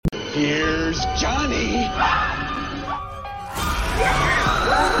Here's Johnny.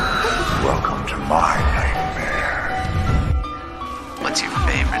 Welcome to my nightmare. What's your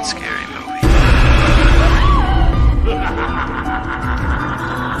favorite scary movie?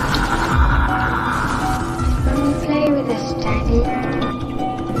 Come and play with us, Daddy.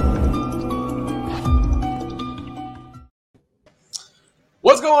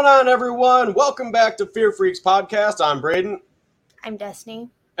 What's going on, everyone? Welcome back to Fear Freaks Podcast. I'm Braden. I'm Destiny.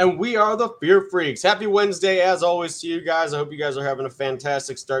 And we are the Fear Freaks. Happy Wednesday, as always, to you guys. I hope you guys are having a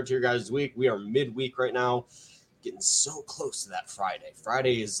fantastic start to your guys' week. We are midweek right now, getting so close to that Friday.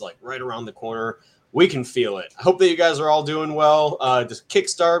 Friday is like right around the corner. We can feel it. I hope that you guys are all doing well. Just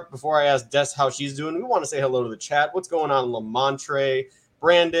kickstart, before I ask Des how she's doing, we want to say hello to the chat. What's going on, Lamontre,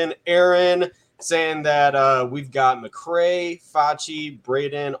 Brandon, Aaron, saying that we've got McCray, Facci,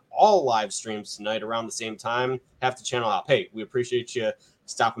 Braden, all live streams tonight around the same time. Have to channel hop. Hey, we appreciate you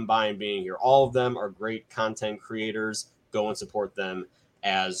stopping by and being here. All of them are great content creators. Go and support them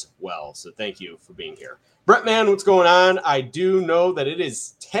as well. So thank you for being here. Brett, man, what's going on? I do know that it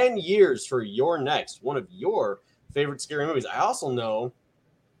is 10 years for You're Next, one of your favorite scary movies. I also know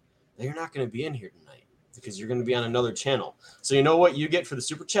that you're not going to be in here tonight because you're going to be on another channel. So you know what you get for the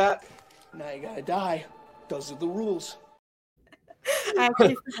super chat? Now you gotta die. Those are the rules. I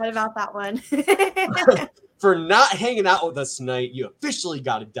actually forgot about that one. For not hanging out with us tonight, you officially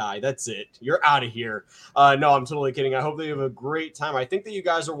got to die. That's it. You're out of here. No, I'm totally kidding. I hope that you have a great time. I think that you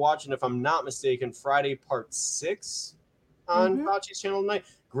guys are watching, if I'm not mistaken, Friday Part 6 on Facci's channel tonight.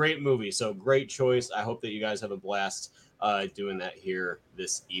 Great movie. So great choice. I hope that you guys have a blast doing that here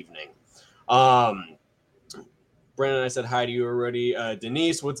this evening. Brandon, I said hi to you already.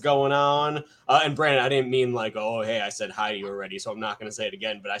 Denise, what's going on? And Brandon, I didn't mean like, oh, hey, I said hi to you already, so I'm not going to say it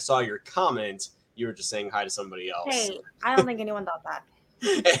again. But I saw your comment. You were just saying hi to somebody else. Hey, I don't think anyone thought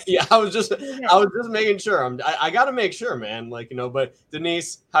that. Yeah, I was just making sure. I got to make sure, man. Like, you know, but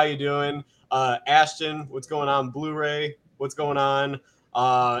Denise, how you doing? Ashton, what's going on? Blu-ray, what's going on?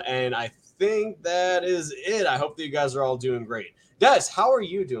 And I think that is it. I hope that you guys are all doing great. Des, how are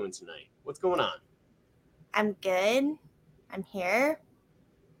you doing tonight? What's going on? I'm good. I'm here.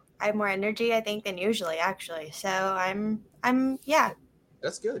 I have more energy, I think, than usually, actually. So I'm yeah.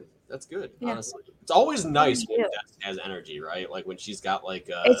 That's good. That's good, Yeah. honestly. It's always nice Thank when you. Des has energy, right? Like when she's got like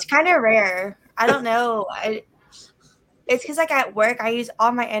It's kind of rare. I don't know. It's because like at work, I use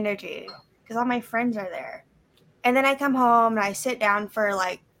all my energy because all my friends are there. And then I come home and I sit down for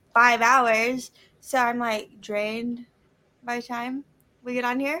like 5 hours. So I'm like drained by the time we get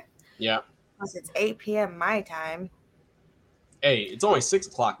on here. Yeah. Plus it's 8 p.m. my time. Hey, it's only 6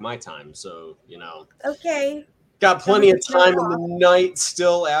 o'clock my time, so you know. Okay. Got plenty of time in the night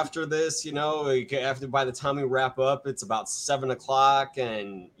still after this, you know. After by the time we wrap up, it's about 7 o'clock,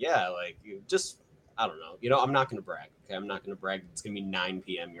 and yeah, like just I don't know. You know, I'm not gonna brag. Okay, I'm not gonna brag. It's gonna be 9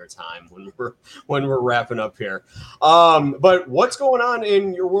 p.m. your time when we're wrapping up here. But what's going on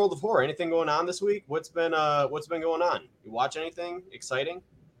in your world of horror? Anything going on this week? What's been going on? You watch anything exciting?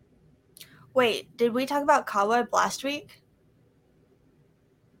 Wait, did we talk about Cobweb last week?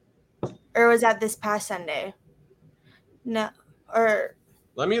 Or was that this past Sunday? No, or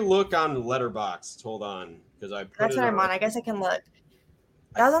Let me look on Letterboxd. Hold on, because I put that's it what I'm on. I guess I can look.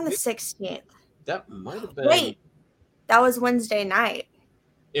 That was on the 16th. That might have been. Wait, that was Wednesday night.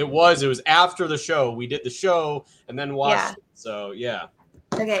 It was after the show. We did the show and then watched Yeah. it. So yeah.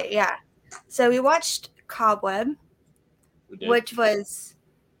 Okay, yeah. So we watched Cobweb, We did. which was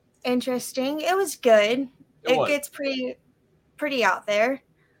interesting. It was good. It was. gets pretty out there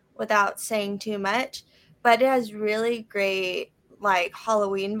without saying too much, but it has really great like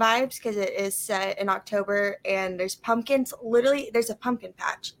Halloween vibes because it is set in October and there's pumpkins. Literally, there's a pumpkin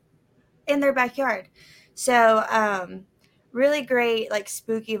patch in their backyard. So really great like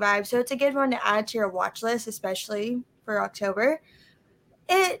spooky vibes. So it's a good one to add to your watch list, especially for October.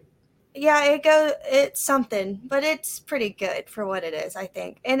 It's something, but it's pretty good for what it is, I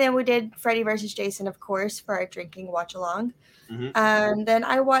think. And then we did Freddy vs. Jason, of course, for our drinking watch along. Mhm. Then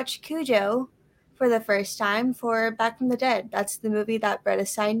I watched Cujo for the first time for Back from the Dead. That's the movie that Brett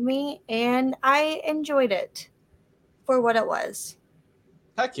assigned me, and I enjoyed it for what it was.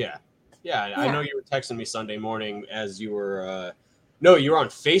 Heck yeah. Yeah. I know you were texting me Sunday morning as you were. No, you were on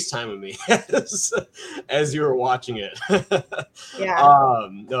FaceTime with me as you were watching it. Yeah.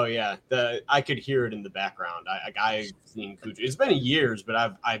 No, yeah. I could hear it in the background. I've seen Cujo. It's been years,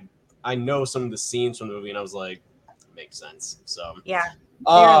 but I know some of the scenes from the movie, and I was like, it makes sense. So Yeah.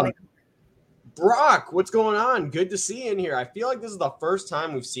 Brock, what's going on? Good to see you in here. I feel like this is the first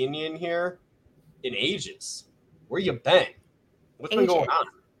time we've seen you in here in ages. Where you been? What's been going on?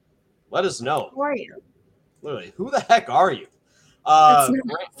 Let us know. Who are you? Literally, who the heck are you? That's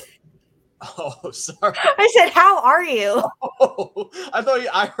not- Oh, sorry. I said, how are you? Oh,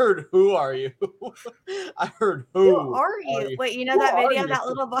 I heard who are you? I heard who Are you? Wait, you know Who that are video, you? that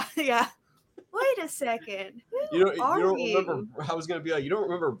little boy? Yeah. Wait a second. Who You don't are remember? I was gonna be like, you don't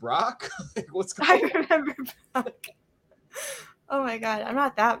remember Brock? Like, what's I going on? remember Brock. Oh my god, I'm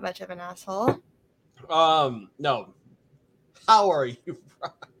not that much of an asshole. No. How are you,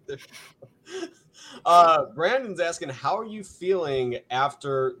 Brock? Brandon's asking, how are you feeling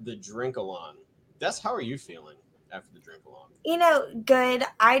after the drink along? How are you feeling after the drink along? You know, good.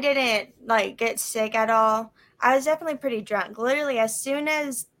 I didn't like get sick at all. I was definitely pretty drunk. Literally, as soon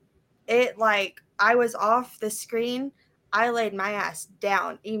as I was off the screen, I laid my ass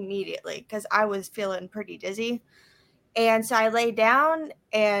down immediately because I was feeling pretty dizzy. And so I laid down,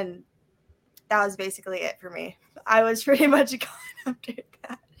 and that was basically it for me. I was pretty much gone after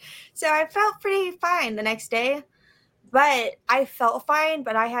that. So I felt pretty fine the next day, but I felt fine,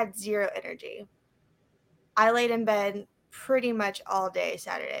 but I had zero energy. I laid in bed pretty much all day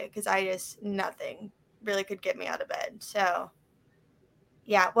Saturday because nothing really could get me out of bed. So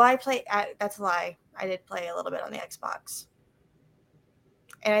yeah, well, that's a lie. I did play a little bit on the Xbox.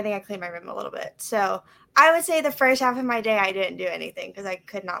 And I think I cleaned my room a little bit. So I would say the first half of my day, I didn't do anything because I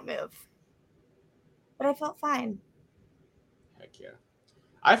could not move. But I felt fine. Heck yeah.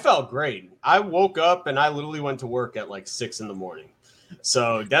 I felt great. I woke up and I literally went to work at like 6 a.m.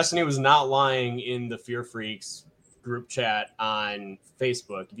 So Destiny was not lying in the Fear Freaks group chat on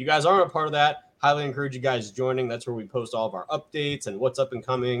Facebook. If you guys aren't a part of that, highly encourage you guys joining. That's where we post all of our updates and what's up and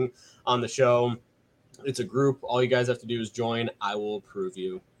coming on the show. It's a group. All you guys have to do is join. I will approve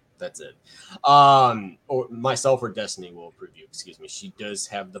you. That's it. Or myself or Destiny will approve you. Excuse me. She does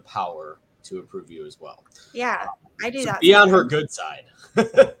have the power to approve you as well. Yeah, I do that. Be on her good side.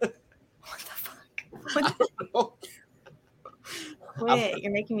 What the fuck? Quit.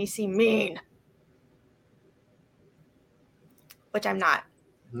 You're making me seem mean. Which I'm not.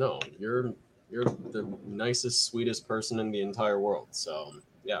 No, you're the nicest, sweetest person in the entire world. So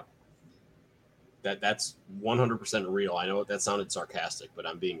yeah. That's 100% real. I know that sounded sarcastic, but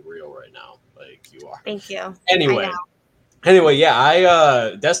I'm being real right now. Like you are. Thank you. Anyway, yeah,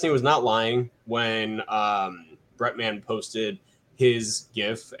 I Destiny was not lying when Bretman posted his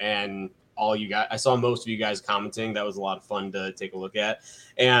GIF and all you guys. I saw most of you guys commenting. That was a lot of fun to take a look at.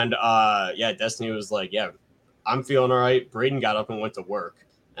 And yeah, Destiny was like, yeah, I'm feeling all right. Braden got up and went to work,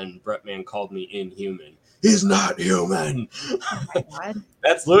 and Bretman called me inhuman. He's not human. Oh my God.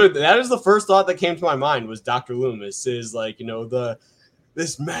 That is the first thought that came to my mind was Dr. Loomis is like,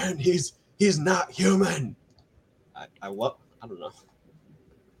 this man, he's not human. I don't know.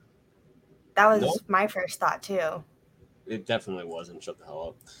 That was my first thought too. It definitely wasn't. Shut the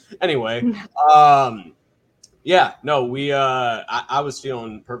hell up. Anyway, yeah, no, I was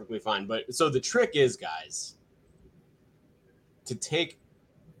feeling perfectly fine. But so the trick is, guys, to take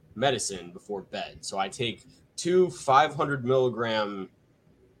medicine before bed. So I take 2 500 milligram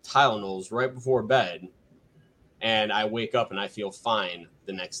Tylenols right before bed, and I wake up and I feel fine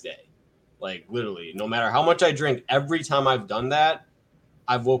the next day. Like literally, no matter how much I drink, every time I've done that,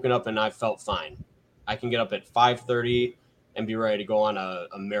 I've woken up and I've felt fine. I can get up at 5:30 and be ready to go on a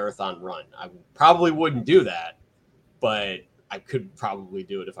marathon run. I probably wouldn't do that, but I could probably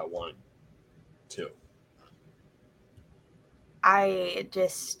do it if I wanted to. I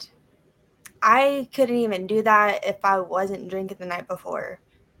couldn't even do that if I wasn't drinking the night before.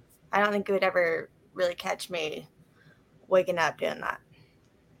 I don't think it would ever really catch me waking up doing that,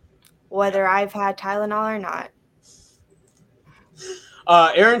 whether I've had Tylenol or not.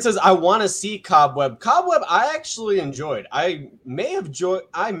 Aaron says, I want to see Cobweb. Cobweb, I actually enjoyed. I may have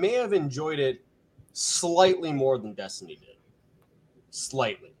enjoyed it slightly more than Destiny did.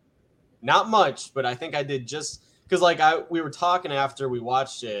 Slightly. Not much, but I think I did just because we were talking after we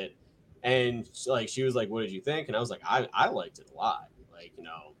watched it, and she was like, what did you think? And I was like, I liked it a lot.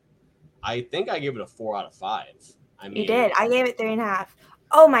 I think I gave it a 4 out of 5. I mean, you did. I gave it 3.5.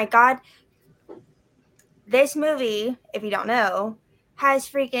 Oh my God. This movie, if you don't know, has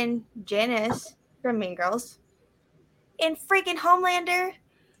freaking Janice from Mean Girls and freaking Homelander.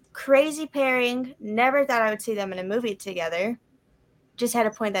 Crazy pairing. Never thought I would see them in a movie together. Just had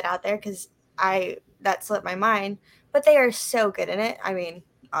to point that out there because that slipped my mind. But they are so good in it. I mean,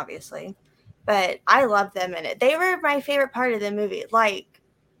 obviously. But I love them in it. They were my favorite part of the movie.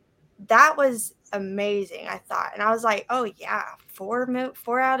 That was amazing, I thought. And I was like, oh, yeah, 4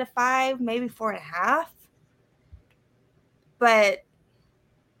 out of 5, maybe 4.5. But,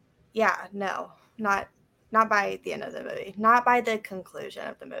 yeah, no, not Not by the end of the movie. Not by the conclusion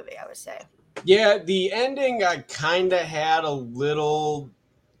of the movie, I would say. Yeah, the ending I kind of had a little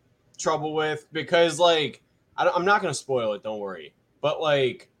trouble with because, like, I'm not going to spoil it, don't worry. But,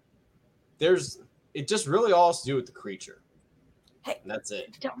 like, it just really all has to do with the creature. Hey. And that's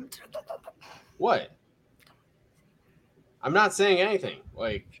it. Don't. What? I'm not saying anything.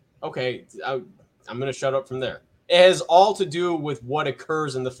 Like, okay, I'm going to shut up from there. It has all to do with what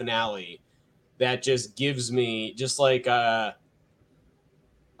occurs in the finale that just gives me just like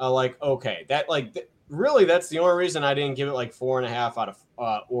okay, that like really that's the only reason I didn't give it like 4.5 out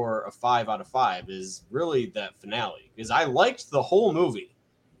of or a 5 out of 5 is really that finale because I liked the whole movie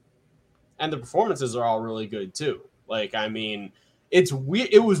and the performances are all really good too. Like, I mean, it's weird.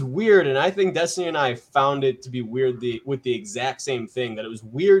 It was weird, and I think Destiny and I found it to be weird with the exact same thing that it was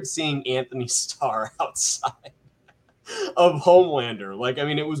weird seeing Anthony Starr outside of Homelander. Like, I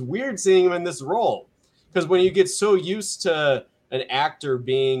mean, it was weird seeing him in this role because when you get so used to an actor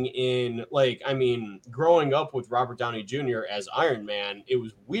being in, like, I mean, growing up with Robert Downey Jr. as Iron Man, it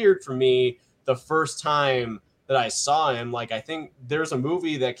was weird for me the first time that I saw him. Like, I think there's a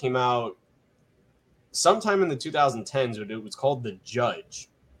movie that came out sometime in the 2010s, but it was called The Judge.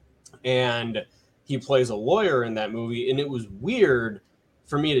 And he plays a lawyer in that movie. And it was weird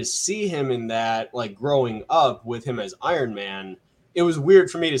for me to see him in that, like growing up with him as Iron Man. It was weird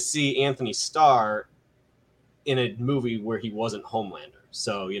for me to see Anthony Starr in a movie where he wasn't Homelander.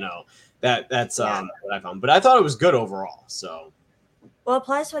 So, you know, that's what I found. But I thought it was good overall. So, well,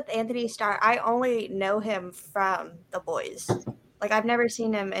 plus with Anthony Starr, I only know him from The Boys. Like, I've never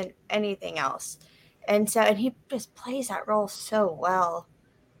seen him in anything else. And he just plays that role so well.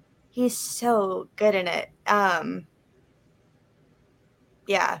 He's so good in it.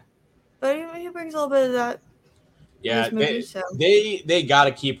 Yeah. But he brings a little bit of that. Yeah, they got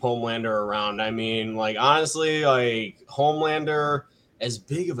to keep Homelander around. I mean, like, honestly, like, Homelander, as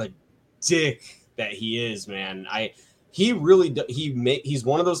big of a dick that he is, man, he's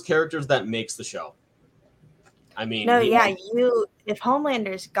one of those characters that makes the show. I mean, if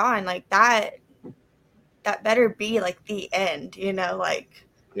Homelander's gone, like, that better be like the end, you know, like,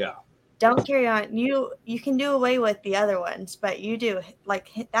 yeah, don't carry on. You can do away with the other ones, but you do like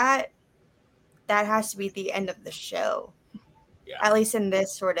that has to be the end of the show. Yeah, at least in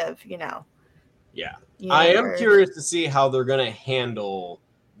this sort of, you know. Yeah, I am curious to see how they're going to handle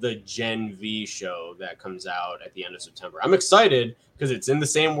the Gen V show that comes out at the end of September. I'm excited because it's in the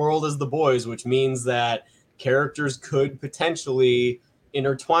same world as The Boys, which means that characters could potentially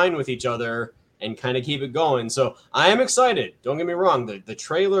intertwine with each other and kind of keep it going. So I am excited. Don't get me wrong. The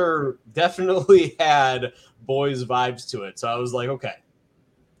trailer definitely had Boys vibes to it. So I was like, okay,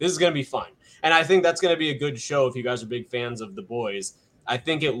 this is going to be fun. And I think that's going to be a good show if you guys are big fans of The Boys. I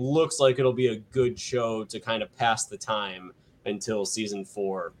think it looks like it'll be a good show to kind of pass the time until season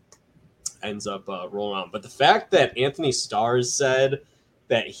 4 ends up rolling on. But the fact that Anthony Starr said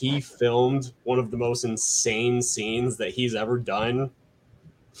that he filmed one of the most insane scenes that he's ever done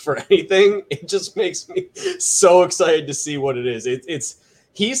for anything, it just makes me so excited to see what it is. It's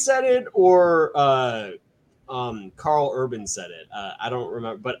he said it or Carl Urban said it. I don't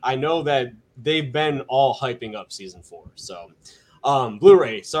remember, but I know that they've been all hyping up season 4. So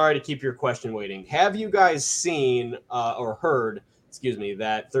Blu-ray, sorry to keep your question waiting. Have you guys seen or heard,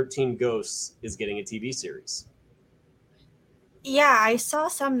 that 13 Ghosts is getting a TV series? Yeah, I saw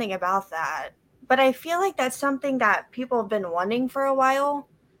something about that, but I feel like that's something that people have been wanting for a while.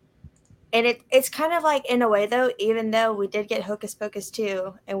 And it's kind of like, in a way, though, even though we did get Hocus Pocus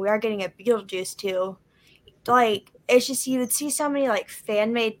 2 and we are getting a Beetlejuice 2, like, it's just, you would see so many, like,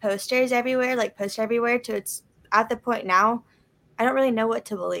 fan-made posters everywhere, to it's at the point now, I don't really know what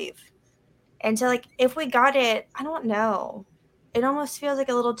to believe. And so, like, if we got it, I don't know. It almost feels like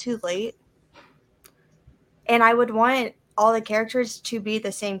a little too late. And I would want all the characters to be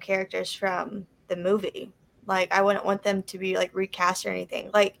the same characters from the movie. Like, I wouldn't want them to be, like, recast or anything.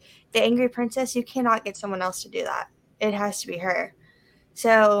 Like, the Angry Princess, you cannot get someone else to do that. It has to be her.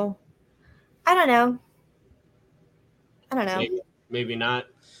 So, I don't know. Maybe not.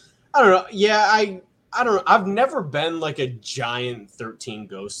 I don't know. Yeah, I don't know. I've never been, like, a giant 13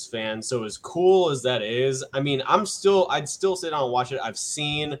 Ghosts fan. So, as cool as that is, I mean, I'd still sit down and watch it. I've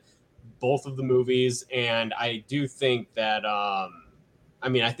seen both of the movies, and I do think that, I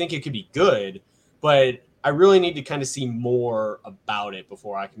think it could be good, but I really need to kind of see more about it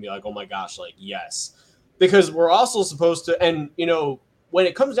before I can be like, oh my gosh, like, yes. Because we're also supposed to, and, you know, when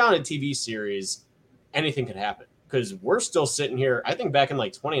it comes down to TV series, anything could happen. Because we're still sitting here, I think back in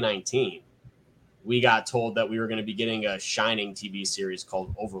like 2019, we got told that we were going to be getting a Shining TV series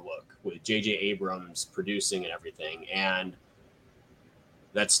called Overlook. with J.J. Abrams producing and everything, and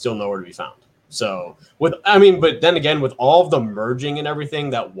that's still nowhere to be found. So but then again, with all of the merging and everything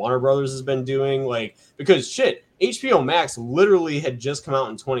that Warner Brothers has been doing, like, because HBO Max literally had just come out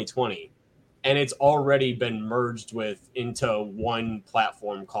in 2020, and it's already been merged into one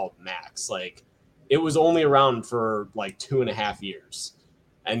platform called Max. Like, it was only around for like 2.5 years,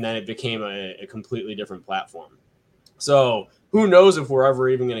 and then it became a completely different platform. So who knows if we're ever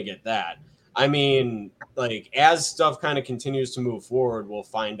even going to get that. I mean, like, as stuff kind of continues to move forward, we'll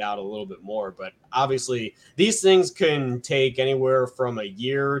find out a little bit more. But obviously, these things can take anywhere from a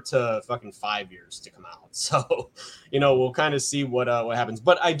year to fucking 5 years to come out. So, we'll kind of see what happens.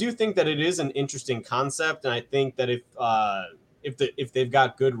 But I do think that it is an interesting concept, and I think that if they've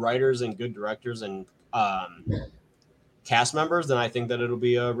got good writers and good directors and cast members, then I think that it'll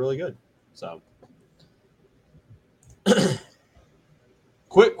be really good. So.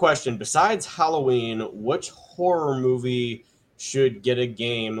 Quick question. Besides Halloween, which horror movie should get a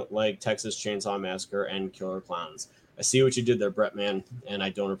game like Texas Chainsaw Massacre and Killer Clowns? I see what you did there, Brett, man, and I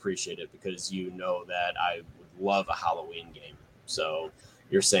don't appreciate it because you know that I would love a Halloween game. So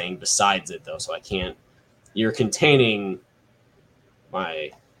you're saying besides it, though, so I can't. You're containing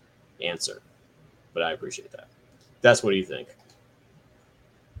my answer, but I appreciate that. That's what do you think?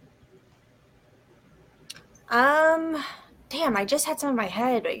 Damn, I just had some in my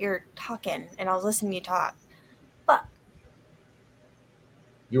head, but you're talking, and I was listening to you talk. Fuck.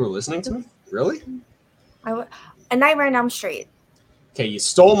 You were listening to me? Really? A Nightmare on Elm Street. Okay, you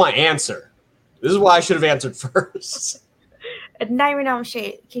stole my answer. This is why I should have answered first. A Nightmare on Elm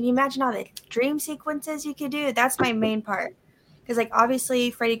Street. Can you imagine all the dream sequences you could do? That's my main part. Because, like,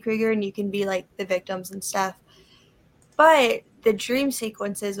 obviously, Freddy Krueger, and you can be, like, the victims and stuff. But the dream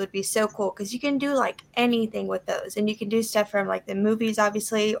sequences would be so cool because you can do like anything with those, and you can do stuff from like the movies,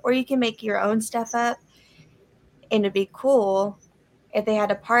 obviously, or you can make your own stuff up. And it'd be cool if they had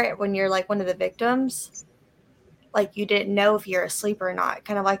a part when you're like one of the victims, like you didn't know if you're asleep or not,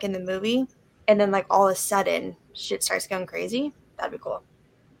 kind of like in the movie, and then like all of a sudden shit starts going crazy. That'd be cool.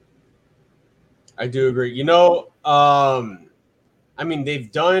 I do agree.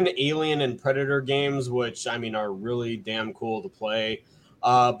 They've done Alien and Predator games, which, are really damn cool to play.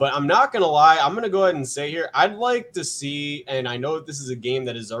 But I'm not going to lie. I'm going to go ahead and say here, I'd like to see, and I know this is a game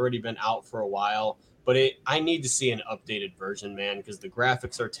that has already been out for a while, but I need to see an updated version, man, because the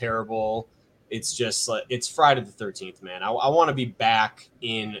graphics are terrible. It's just like, it's Friday the 13th, man. I want to be back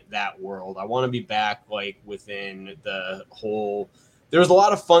in that world. I want to be back, like, within the whole... There's a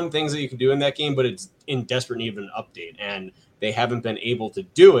lot of fun things that you can do in that game, but it's in desperate need of an update, and they haven't been able to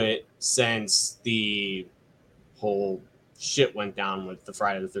do it since the whole shit went down with the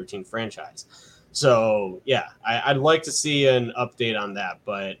Friday the 13th franchise. So, yeah, I'd like to see an update on that.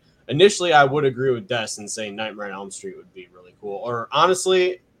 But initially, I would agree with Des and say Nightmare on Elm Street would be really cool. Or,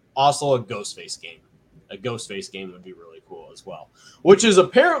 honestly, also a Ghostface game. A Ghostface game would be really cool as well, which is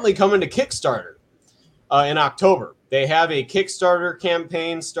apparently coming to Kickstarter in October. They have a Kickstarter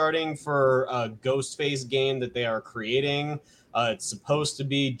campaign starting for a Ghostface game that they are creating. It's supposed to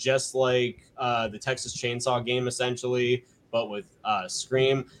be just like the Texas Chainsaw game, essentially, but with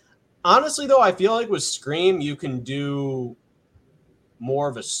Scream. Honestly, though, I feel like with Scream, you can do more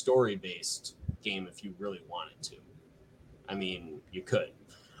of a story-based game if you really wanted to. You could.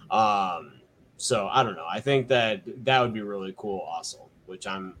 So, I don't know. I think that would be really cool also. Which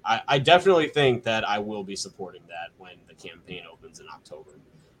I definitely think that I will be supporting that when the campaign opens in October.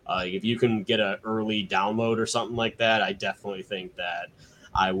 If you can get an early download or something like that, I definitely think that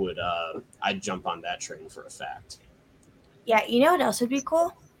I would I'd jump on that train for a fact. Yeah, you know what else would be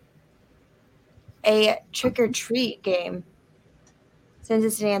cool? A trick or treat game. Since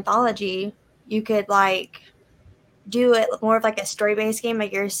it's an anthology, you could like do it more of like a story-based game,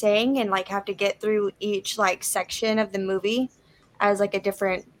 like you're saying, and like have to get through each like section of the movie as like a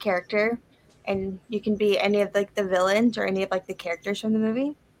different character, and you can be any of like the villains or any of like the characters from the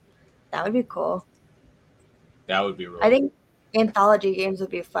movie. That would be cool. That would be really I think anthology games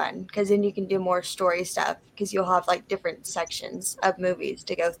would be fun because then you can do more story stuff because you'll have like different sections of movies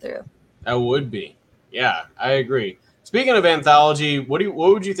to go through. That would be. Yeah, I agree. Speaking of anthology, what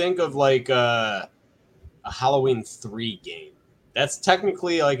would you think of like a Halloween 3 game? That's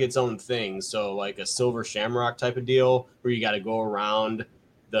technically like its own thing. So like a Silver Shamrock type of deal where you got to go around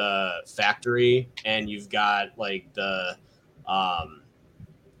the factory and you've got like the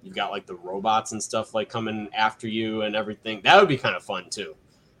robots and stuff like coming after you and everything. That would be kind of fun too.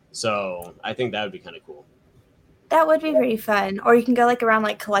 So I think that would be kind of cool. That would be pretty fun. Or you can go like around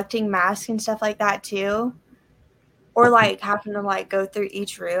like collecting masks and stuff like that too. or like having to like go through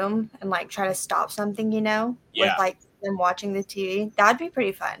each room and like try to stop something, Yeah. with like them watching the TV. That'd be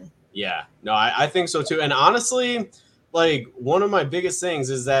pretty fun. Yeah, no, I think so too. And honestly, like one of my biggest things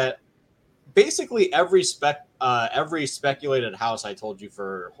is that basically every speculated house I told you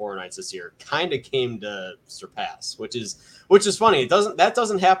for Horror Nights this year kind of came to surpass, which is funny. That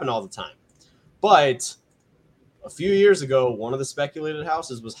doesn't happen all the time. But a few years ago, one of the speculated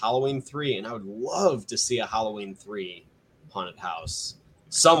houses was Halloween 3, and I would love to see a Halloween 3 haunted house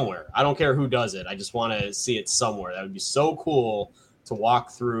somewhere. I don't care who does it. I just want to see it somewhere. That would be so cool to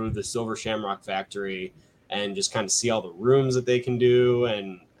walk through the Silver Shamrock Factory and just kind of see all the rooms that they can do.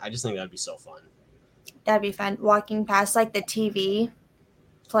 And I just think that'd be so fun. That'd be fun. Walking past like the TV,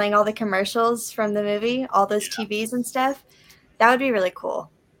 playing all the commercials from the movie, all those TVs and stuff. That would be really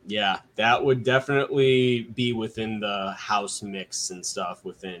cool. Yeah, that would definitely be within the house mix and stuff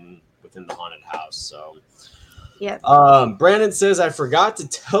within the haunted house. So, yeah. Brandon says, I forgot to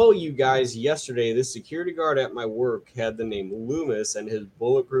tell you guys yesterday, this security guard at my work had the name Loomis, and his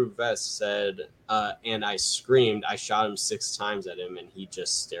bulletproof vest said, and I screamed. I shot him 6 times at him, and he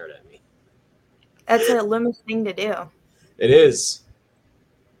just stared at me. That's a Loomis thing to do. It is.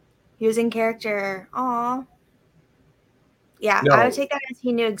 He was in character. Aw. Yeah, No. I would take that as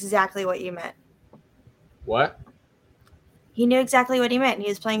he knew exactly what you meant. What? He knew exactly what he meant. He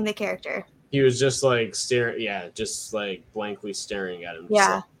was playing the character. He was just like staring. Yeah, just like blankly staring at him.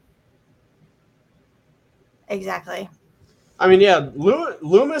 Yeah. So. Exactly. I mean, yeah,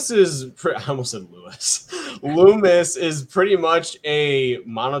 Loomis is. I almost said Lewis. Loomis is pretty much a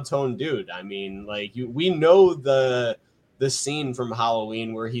monotone dude. I mean, like we know the scene from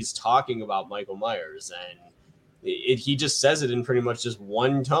Halloween where he's talking about Michael Myers, and he just says it in pretty much just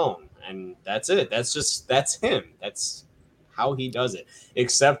one tone, and that's it. That's him. That's how he does it.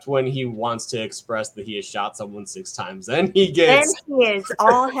 Except when he wants to express that he has shot someone 6 times, then he is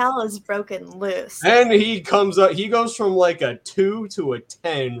all hell is broken loose. And he comes up. He goes from like a 2 to a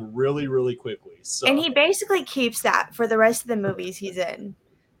 10 really, really quickly. So, and he basically keeps that for the rest of the movies he's in.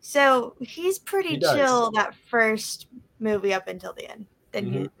 So he's pretty chill that first movie up until the end.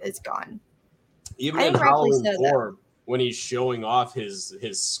 Then he is gone. Even in Halloween 4, when he's showing off his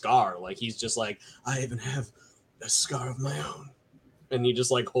scar, like he's just like, I even have a scar of my own, and he just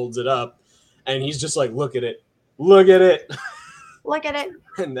like holds it up, and he's just like, look at it, look at it, look at it,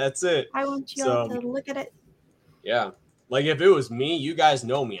 and that's it. I want you all to look at it. Yeah, like if it was me, you guys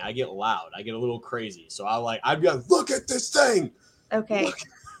know me, I get loud, I get a little crazy, so I'd be like, look at this thing. Okay. Look.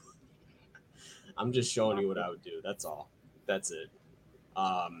 I'm just showing you what I would do. That's all. That's it.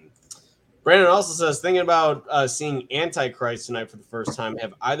 Brandon also says, thinking about seeing Antichrist tonight for the first time.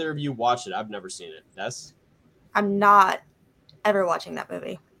 Have either of you watched it? I've never seen it. Yes? I'm not ever watching that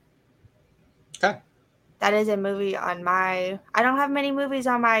movie. Okay. That is a movie on my... I don't have many movies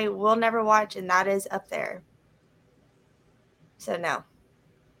on my will never watch, and that is up there. So, no.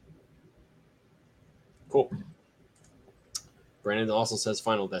 Cool. Brandon also says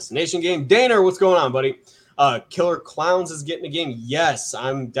Final Destination game. Dana, what's going on, buddy? Killer Clowns is getting a game. Yes,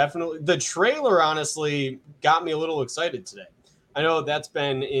 I'm definitely. The trailer honestly got me a little excited today. I know that's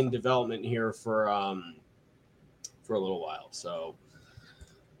been in development here for a little while. So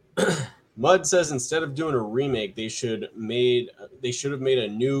Mud says instead of doing a remake, they should have made a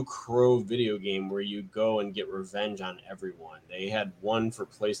new Crow video game where you go and get revenge on everyone. They had one for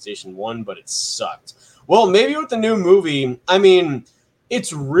PlayStation 1, but it sucked. Well, maybe with the new movie, I mean,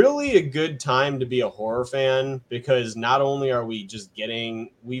 it's really a good time to be a horror fan because not only are we just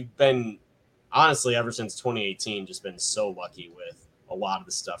we've been, honestly, ever since 2018, just been so lucky with a lot of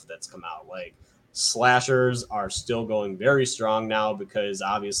the stuff that's come out. Like, slashers are still going very strong now because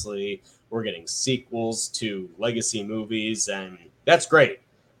obviously we're getting sequels to legacy movies, and that's great.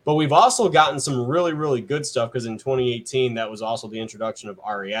 But we've also gotten some really, really good stuff because in 2018, that was also the introduction of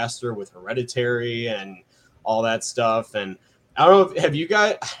Ari Aster with Hereditary and all that stuff. And I don't know if you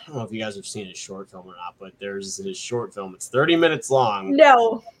guys have seen his short film or not, but there's his short film. It's 30 minutes long.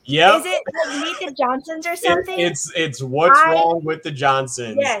 No. Yep. Is it like Meet the Johnsons or something? It's what's wrong with the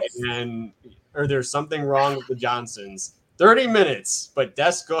Johnsons. Yes. Or there's something wrong with the Johnsons. 30 minutes, but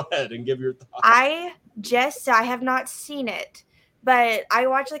Des, go ahead and give your thoughts. I have not seen it, but I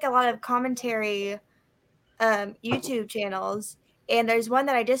watch like a lot of commentary YouTube channels, and there's one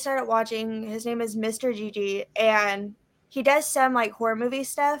that I just started watching. His name is Mr. Gigi, and he does some like horror movie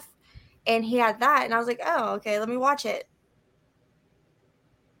stuff, and he had that, and I was like, oh, okay, let me watch it.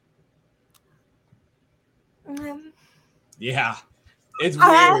 Yeah, it's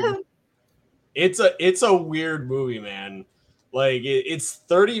weird. It's a weird movie, man. Like it's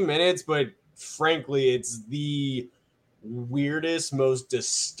 30 minutes, but frankly, it's the weirdest, most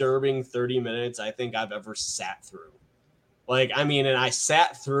disturbing 30 minutes I think I've ever sat through. Like, I mean, and I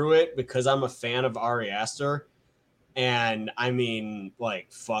sat through it because I'm a fan of Ari Aster. And I mean,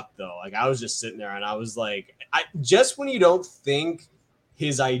 like, fuck though. Like, I was just sitting there and I was like, just when you don't think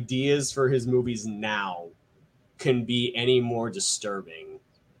his ideas for his movies now can be any more disturbing,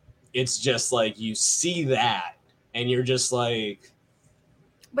 it's just like you see that and you're just like.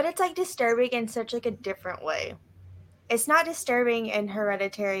 But it's like disturbing in such like a different way. It's not disturbing in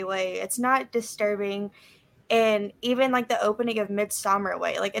Hereditary way. It's not disturbing in even like the opening of Midsommar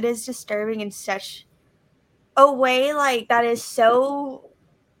way. Like, it is disturbing in such a way like that is so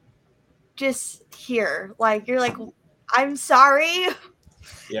just here. Like, you're like, I'm sorry.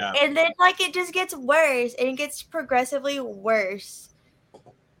 Yeah. And then like it just gets worse and it gets progressively worse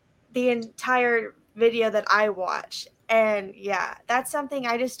the entire video that I watch. And yeah, that's something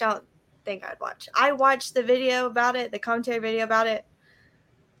I just don't think I'd watch. I watched the video about it, the commentary video about it,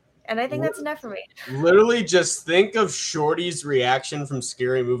 and I think that's enough for me. Literally just think of Shorty's reaction from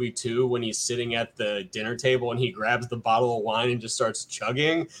Scary Movie 2 when he's sitting at the dinner table and he grabs the bottle of wine and just starts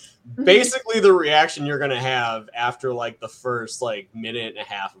chugging. Basically the reaction you're going to have after like the first like minute and a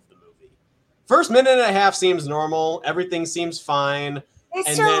half of the movie. First minute and a half seems normal. Everything seems fine. It's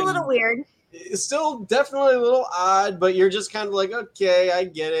And still then a little weird. It's still definitely a little odd, but you're just kind of like, okay, I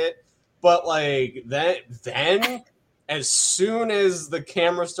get it. But like then as soon as the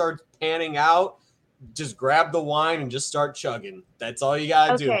camera starts panning out, just grab the wine and just start chugging. That's all you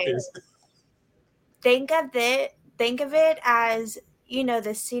gotta do. Think of it as, you know,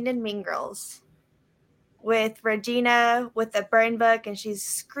 the scene in Mean Girls with Regina with the burn book and she's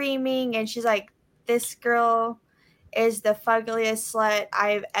screaming and she's like, this girl is the fuggliest slut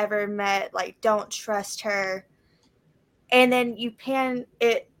I've ever met. Like, don't trust her. And then you pan,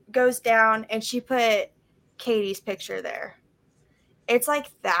 it goes down and she put Katie's picture there. It's like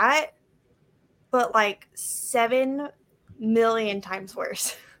that, but like 7 million times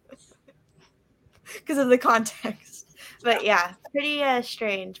worse because of the context. But yeah, pretty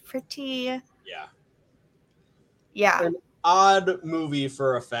strange. Pretty. Yeah. An odd movie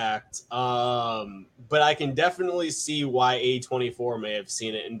for a fact. But I can definitely see why A24 may have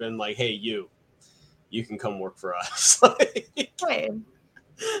seen it and been like, hey, you can come work for us. Hey,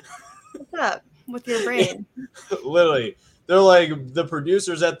 what's up with your brain? Literally. They're like, the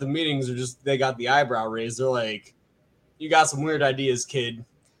producers at the meetings are just, they got the eyebrow raised. They're like, you got some weird ideas, kid.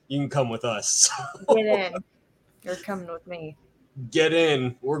 You can come with us. Get in. You're coming with me. Get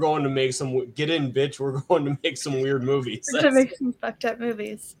in. We're going to make some, get in, bitch. We're going to make some weird movies. We're going to make some fucked up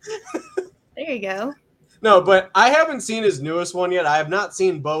movies. There you go. No, but I haven't seen his newest one yet. I have not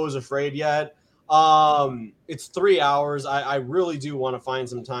seen Beau is Afraid yet. It's 3 hours. I really do want to find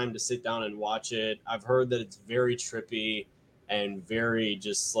some time to sit down and watch it. I've heard that it's very trippy and very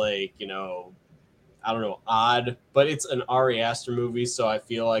just like, you know, I don't know, odd, but it's an Ari Aster movie, so I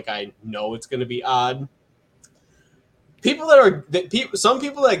feel like I know it's going to be odd. Some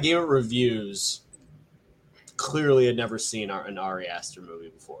people that gave it reviews clearly had never seen an Ari Aster movie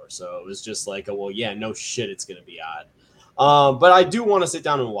before, so it was just like, well, yeah, no shit, it's going to be odd. But I do want to sit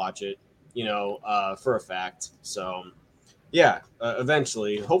down and watch it, you know, for a fact. So, yeah,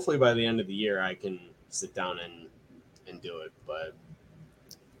 eventually, hopefully by the end of the year, I can sit down and do it. But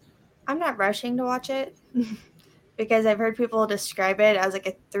I'm not rushing to watch it because I've heard people describe it as like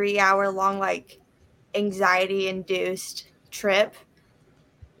a 3 hour long, like anxiety-induced trip.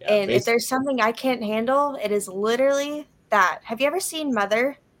 Yeah, and if there's something I can't handle, it is literally that. Have you ever seen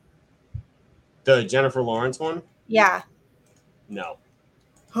Mother? The Jennifer Lawrence one? Yeah. No.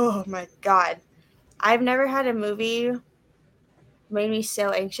 Oh my God. I've never had a movie made me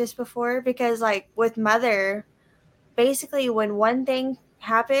so anxious before because like with Mother, basically when one thing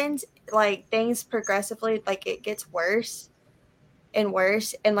happens, like things progressively, like it gets worse and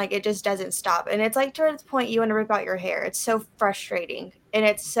worse and like it just doesn't stop. And it's like to the point you want to rip out your hair. It's so frustrating. And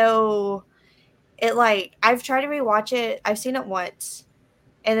it's so, it like, I've tried to rewatch it. I've seen it once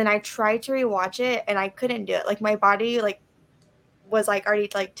and then I tried to rewatch it and I couldn't do it. Like my body like was like already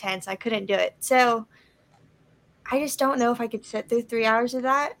like tense. I couldn't do it. So I just don't know if I could sit through 3 hours of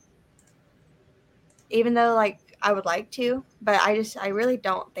that, even though like I would like to, but I really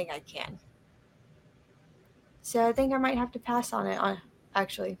don't think I can. So I think I might have to pass on it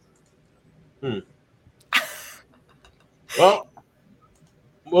actually. Well,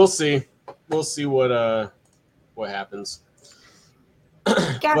 we'll see. We'll see what happens.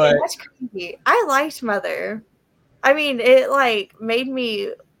 Yeah, but that's crazy. I liked Mother. I mean, it like made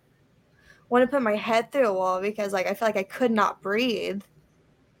me want to put my head through a wall because like I feel like I could not breathe.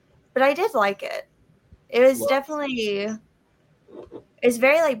 But I did like it. It was Well- definitely, it's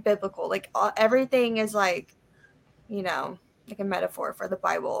very like biblical. Like everything is like, you know, like a metaphor for the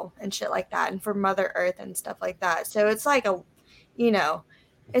Bible and shit like that, and for Mother Earth and stuff like that. So it's like a, you know,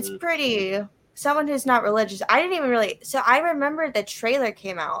 it's pretty. Someone who's not religious, I didn't even really. So I remember the trailer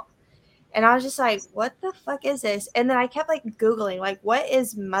came out, and I was just like, "What the fuck is this?" And then I kept like Googling, like, "What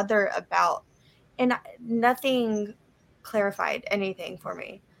is Mother about?" And nothing clarified anything for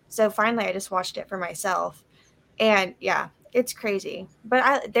me. So finally, I just watched it for myself, and yeah, it's crazy.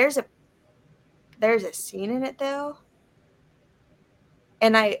 But there's a scene in it though,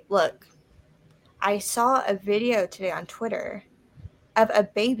 and I saw a video today on Twitter of a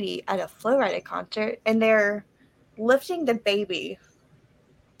baby at a Flo Rida concert, and they're lifting the baby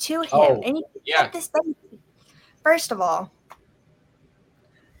to him, Oh, and you yeah. this baby. First of all,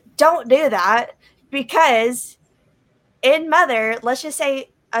 don't do that, because in Mother, let's just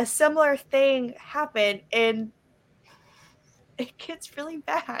say a similar thing happened, and it gets really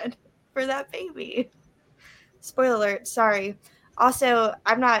bad for that baby. Spoiler alert, sorry. Also,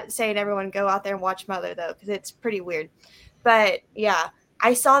 I'm not saying everyone go out there and watch Mother though, because it's pretty weird. But yeah,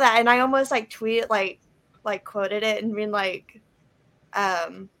 I saw that and I almost like tweeted like quoted it and being like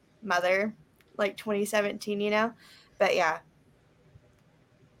Mother, like 2017, you know? But yeah.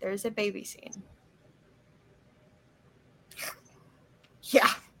 There's a baby scene.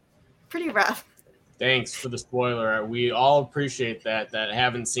 Yeah. Pretty rough. Thanks for the spoiler. We all appreciate that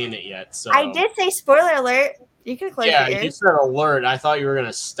haven't seen it yet. So I did say spoiler alert. You can close yeah, your ears. you said alert. I thought you were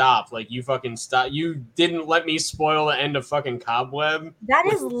gonna stop. Like you fucking stop. You didn't let me spoil the end of fucking Cobweb. That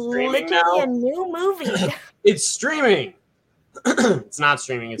which is streaming literally now. a new movie. It's streaming. It's not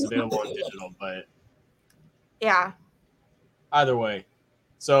streaming. It's available on digital. But Yeah. either way,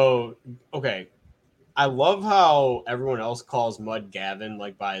 so okay. I love how everyone else calls Mud Gavin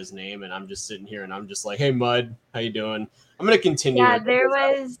like by his name, and I'm just sitting here and I'm just like, "Hey, Mud, how you doing?" I'm gonna continue. Yeah, it there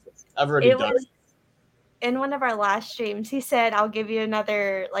because was I've already it done was it. in one of our last streams. He said, "I'll give you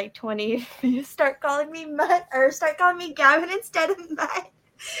another like 20 if you start calling me Mud or start calling me Gavin instead of Mud."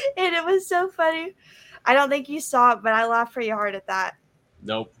 And it was so funny. I don't think you saw it, but I laughed pretty hard at that.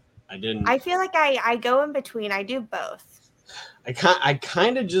 Nope, I didn't. I feel like I go in between. I do both. I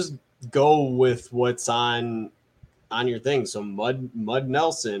kind of just go with what's on your thing. So Mud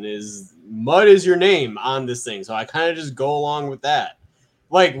Nelson is your name on this thing. So I kind of just go along with that.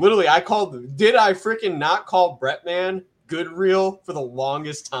 Like literally, did I freaking not call Bretman Good Reel for the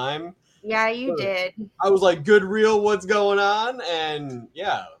longest time? Yeah, you did. I was like, Good Reel, what's going on? And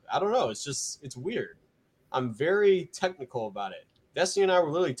yeah, I don't know. It's weird. I'm very technical about it. Destiny and I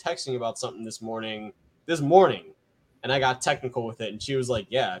were literally texting about something this morning, and I got technical with it. And she was like,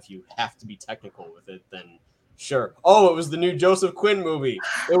 yeah, if you have to be technical with it, then sure. Oh, it was the new Joseph Quinn movie.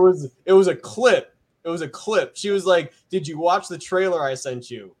 It was a clip. It was a clip. She was like, did you watch the trailer I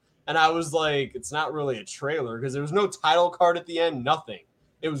sent you? And I was like, it's not really a trailer because there was no title card at the end, nothing.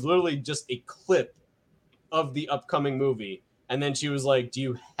 It was literally just a clip of the upcoming movie. And then she was like, do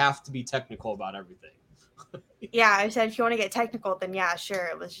you have to be technical about everything? Yeah, I said if you want to get technical, then yeah, sure.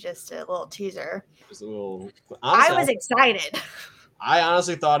 It was just a little teaser. Just a little. Honestly, I was excited. I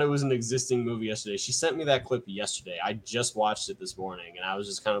honestly thought it was an existing movie yesterday. She sent me that clip yesterday. I just watched it this morning, and I was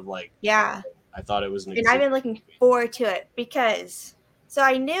just kind of like, yeah. I thought it was an. And I've been looking forward to it because, so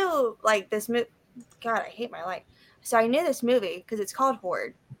I knew like this movie. God, I hate my life. So I knew this movie because it's called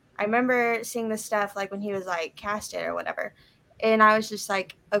Horde. I remember seeing this stuff like when he was like casted or whatever, and I was just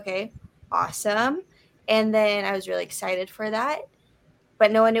like, okay, awesome. And then I was really excited for that,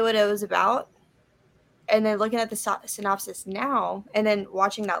 but no one knew what it was about. And then looking at the synopsis now, and then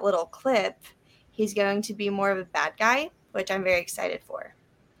watching that little clip, he's going to be more of a bad guy, which I'm very excited for.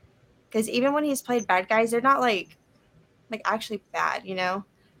 Because even when he's played bad guys, they're not like actually bad, you know?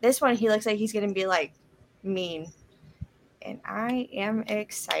 This one, he looks like he's going to be like mean. And I am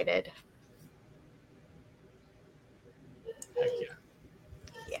excited. Heck yeah.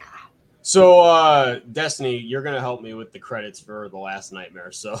 Yeah. So, Destiny, you're going to help me with the credits for The Last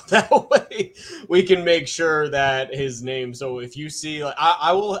Nightmare. So that way we can make sure that his name. So if you see, like,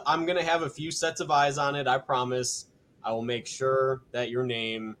 I'm going to have a few sets of eyes on it. I promise. I will make sure that your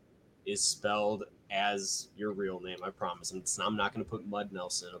name is spelled as your real name. I promise. I'm not going to put Mud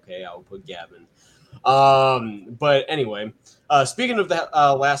Nelson. Okay. I will put Gavin. But anyway, speaking of that,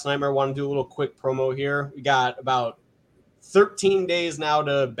 Last Nightmare, I want to do a little quick promo here. We got about 13 days now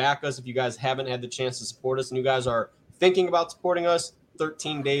to back us if you guys haven't had the chance to support us and you guys are thinking about supporting us.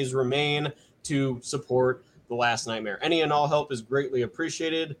 13 days remain to support The Last Nightmare. Any and all help is greatly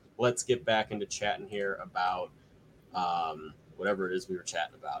appreciated. Let's get back into chatting here about whatever it is we were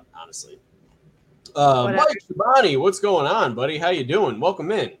chatting about, honestly. Whatever. Mike Shabani, what's going on, buddy? How you doing?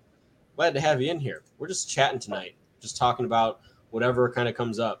 Welcome in. Glad to have you in here. We're just chatting tonight, just talking about whatever kind of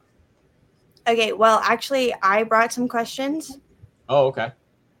comes up. Okay, well, actually, I brought some questions Oh, okay.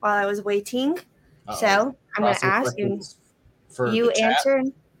 while I was waiting. Uh-oh. So I'm going Brought to some ask and questions for you the chat? answer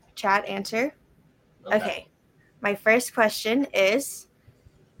and chat answer. Okay. My first question is,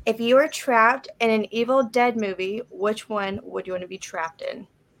 if you were trapped in an Evil Dead movie, which one would you want to be trapped in?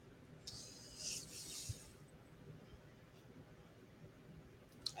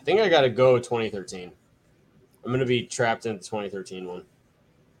 I think I got to go 2013. I'm going to be trapped in the 2013 one.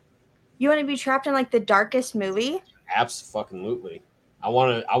 You want to be trapped in like the darkest movie? Absolutely. I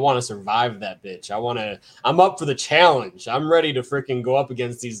want to survive that bitch. I'm up for the challenge. I'm ready to freaking go up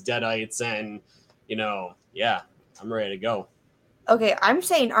against these deadites and, yeah, I'm ready to go. Okay, I'm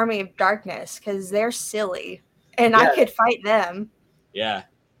saying Army of Darkness because they're silly and Yeah. I could fight them. Yeah.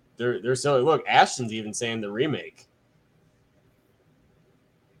 They're silly. Look, Ashton's even saying the remake.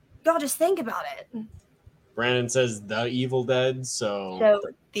 Y'all just think about it. Brandon says The Evil Dead, So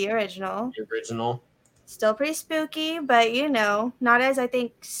the original. the original. Still pretty spooky, but not as I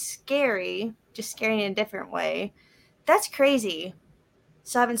think scary, just scary in a different way. That's crazy.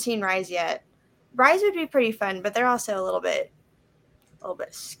 Still haven't seen Rise yet. Rise would be pretty fun, but they're also a little bit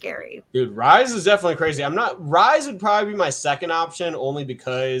scary. Dude, Rise is definitely crazy. Rise would probably be my second option only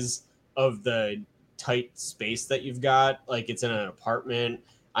because of the tight space that you've got. Like, it's in an apartment.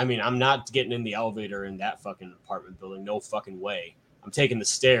 I mean, I'm not getting in the elevator in that fucking apartment building. No fucking way. I'm taking the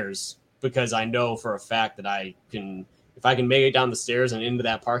stairs because I know for a fact that if I can make it down the stairs and into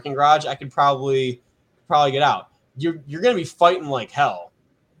that parking garage, I could probably get out. You're going to be fighting like hell.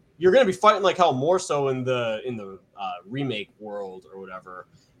 You're going to be fighting like hell more so in the remake world or whatever.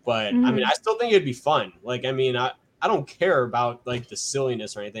 But I mean, I still think it'd be fun. Like, I mean, I don't care about like the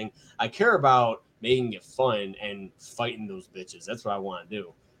silliness or anything. I care about making it fun and fighting those bitches. That's what I want to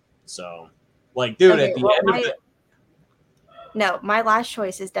do. So, like, dude, Okay, at the end of it. No, my last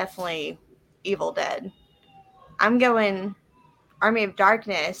choice is definitely Evil Dead. I'm going Army of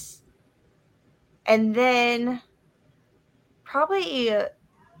Darkness. And then probably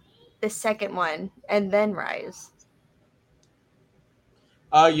the second one, and then Rise.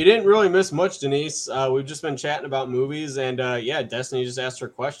 You didn't really miss much, Denise. We've just been chatting about movies, and yeah, Destiny just asked her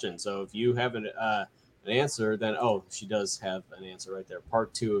question. So if you have an answer, then she does have an answer right there.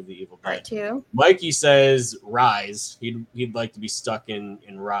 Part 2 of the Evil Dead. Part 2. Mikey says Rise. He'd like to be stuck in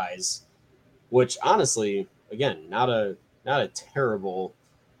Rise, which honestly, again, not a terrible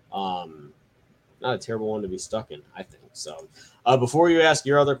one to be stuck in, I think. So before you ask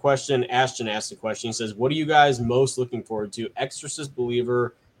your other question, Ashton asked a question. He says, what are you guys most looking forward to? Exorcist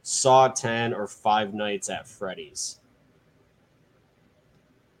Believer, Saw 10, or Five Nights at Freddy's?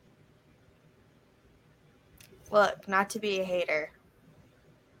 Look, not to be a hater.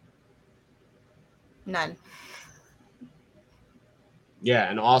 None. Yeah,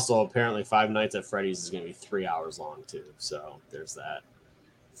 and also apparently Five Nights at Freddy's is going to be 3 hours long too. So there's that.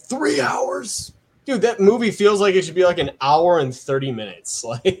 3 hours? Dude, that movie feels like it should be like an hour and 30 minutes.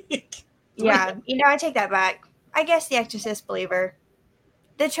 Like, yeah, I take that back. I guess The Exorcist Believer.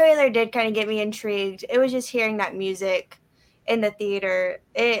 The trailer did kind of get me intrigued. It was just hearing that music in the theater.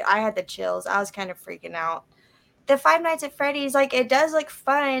 I had the chills. I was kind of freaking out. The Five Nights at Freddy's, like, it does look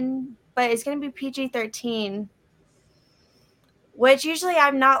fun, but it's going to be PG-13. Which usually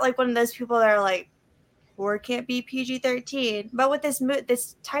I'm not like one of those people that are like, horror can't be PG-13. But with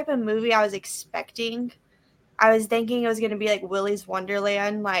this type of movie I was expecting, I was thinking it was going to be like Willy's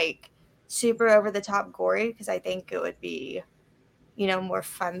Wonderland, like super over-the-top gory, because I think it would be, more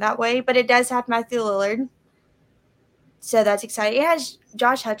fun that way. But it does have Matthew Lillard. So that's exciting. It has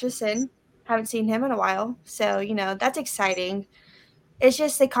Josh Hutcherson. Haven't seen him in a while. So, that's exciting. It's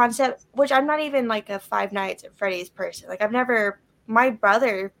just the concept, which I'm not even like a Five Nights at Freddy's person. Like, my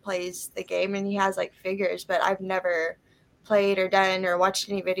brother plays the game and he has like figures, but I've never played or done or watched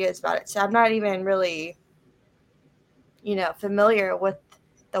any videos about it. So I'm not even really, familiar with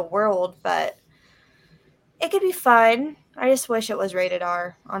the world, but it could be fun. I just wish it was rated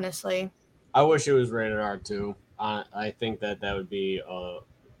R, honestly. I wish it was rated R too. I think that would be a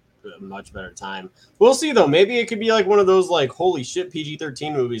much better time. We'll see though. Maybe it could be like one of those like holy shit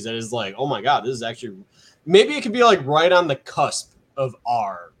PG-13 movies that is like, oh my god, this is actually. Maybe it could be like right on the cusp of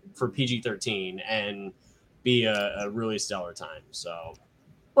R for PG-13 and be a really stellar time. So,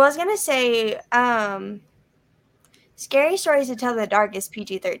 well, I was gonna say, Scary Stories to Tell in the Dark is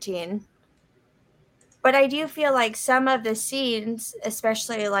PG-13, but I do feel like some of the scenes,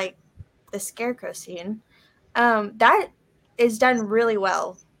 especially like the scarecrow scene, that is done really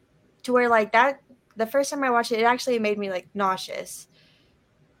well. To where like that the first time I watched it, it actually made me like nauseous.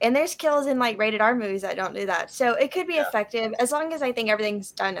 And there's kills in like rated R movies that don't do that. So it could be effective as long as I think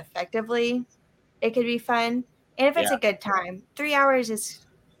everything's done effectively. It could be fun. And if it's a good time, 3 hours is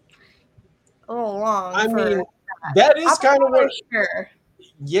a little long. I mean, that is kind of what. Sure.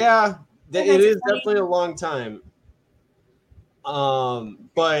 Yeah, it is definitely a long time.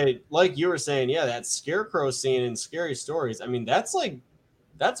 But like you were saying, yeah, that scarecrow scene in Scary Stories. I mean, that's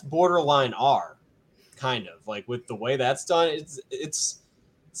borderline R, kind of like with the way that's done. It's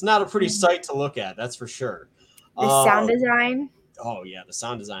not a pretty sight to look at. That's for sure. The sound design. Oh yeah, the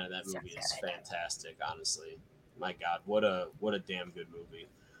sound design of that movie is fantastic. Honestly, my God, what a damn good movie.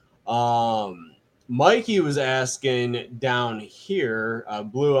 Mikey was asking down here,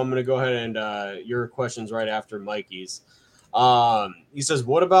 Blue. I'm gonna go ahead and your question's right after Mikey's. He says,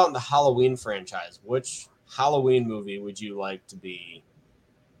 "What about the Halloween franchise? Which Halloween movie would you like to be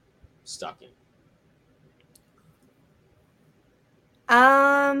stuck in?"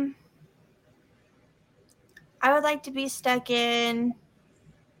 I would like to be stuck in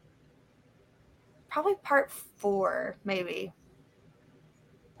probably part 4, maybe.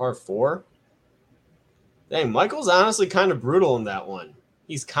 Part 4? Dang, Michael's honestly kind of brutal in that one.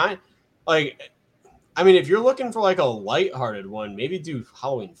 He's kind like, I mean, if you're looking for like a lighthearted one, maybe do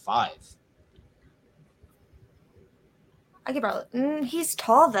Halloween 5. I could probably. He's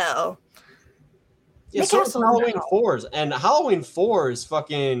tall though. Yeah, so is Halloween 4's, and Halloween 4 is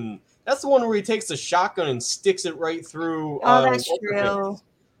fucking. That's the one where he takes the shotgun and sticks it right through. Oh, that's true.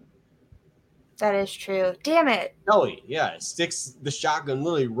 That is true. Damn it. Kelly, yeah, sticks the shotgun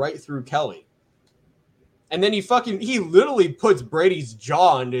literally right through Kelly. And then he literally puts Brady's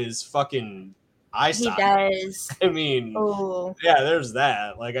jaw into his fucking eye socket. He does. I mean, yeah, there's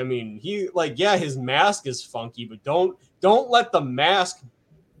that. Like, I mean, his mask is funky, but don't let the mask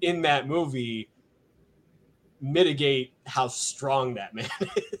in that movie mitigate how strong that man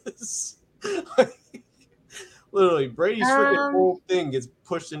is. Literally, Brady's freaking whole thing gets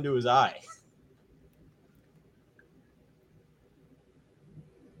pushed into his eye.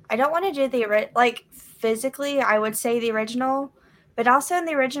 I don't want to do the physically. I would say the original, but also in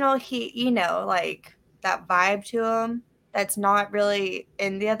the original, he like that vibe to him that's not really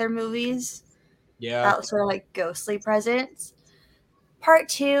in the other movies. Yeah, that sort of like ghostly presence. Part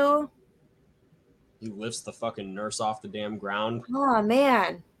 2. He lifts the fucking nurse off the damn ground. Oh,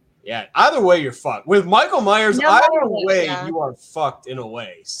 man. Yeah, either way, you're fucked. With Michael Myers, either way, you are fucked in a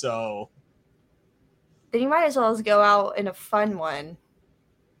way. So then you might as well go out in a fun one.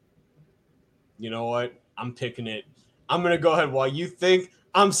 You know what? I'm picking it. I'm going to go ahead while you think.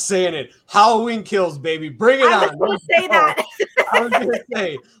 I'm saying it. Halloween Kills, baby. Bring it on. I was going to say that. I was going to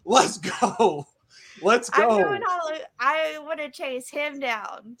say, let's go. Let's go. I want to chase him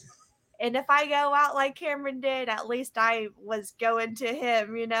down. And if I go out like Cameron did, at least I was going to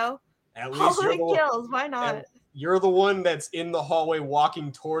him, you know? At least Halloween Kills, why not? You're the one that's in the hallway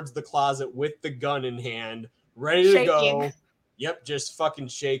walking towards the closet with the gun in hand, ready to go. Yep, just fucking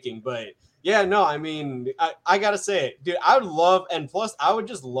shaking. But yeah, no, I mean, I got to say it. Dude, I would love, and plus I would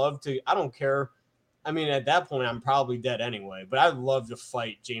just love to, I don't care. I mean, at that point, I'm probably dead anyway, but I'd love to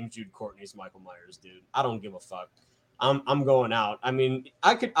fight James Jude Courtney's Michael Myers, dude. I don't give a fuck. I'm going out. I mean,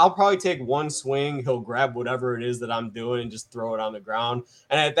 I'll probably take one swing. He'll grab whatever it is that I'm doing and just throw it on the ground.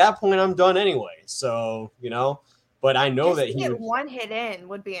 And at that point, I'm done anyway. So, you know, but I know that he would, one hit in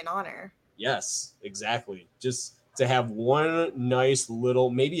would be an honor. Yes, exactly. Just to have one nice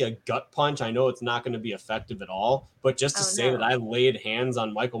little, maybe a gut punch. I know it's not going to be effective at all, but just to say that I laid hands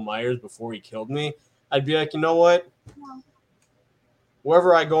on Michael Myers before he killed me, I'd be like, you know what? No.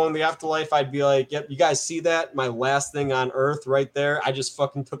 Wherever I go in the afterlife, I'd be like, yep, you guys see that? My last thing on earth right there. I just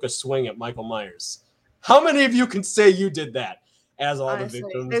fucking took a swing at Michael Myers. How many of you can say you did that? As all the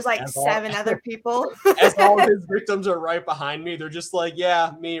victims. There's like 7 other people. As all his victims are right behind me. They're just like,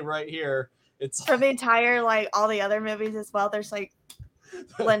 yeah, me right here. It's from the entire, like all the other movies as well. There's like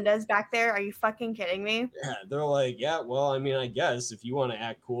Linda's back there. Are you fucking kidding me? Yeah, they're like, yeah, well, I mean, I guess if you want to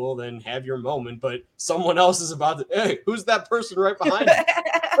act cool, then have your moment. But someone else is about to, hey, who's that person right behind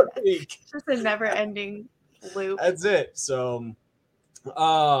you? Just a never-ending loop. That's it. So,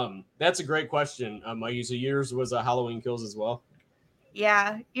 that's a great question, Mikey. So yours was Halloween Kills as well?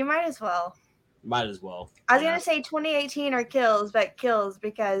 Yeah, you might as well. Might as well. I was gonna say 2018 or Kills, but Kills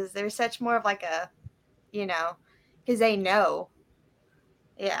because there's such more of like a, you know, because they know.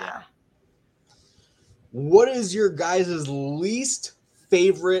 Yeah. What is your guys' least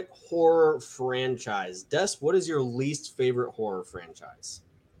favorite horror franchise? Des, what is your least favorite horror franchise?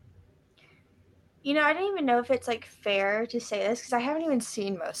 You know, I don't even know if it's like fair to say this because I haven't even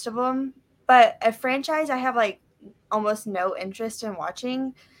seen most of them. But a franchise I have like almost no interest in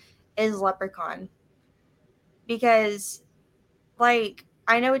watching is Leprechaun. Because like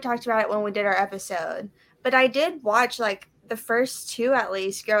I know we talked about it when we did our episode, but I did watch like the first two at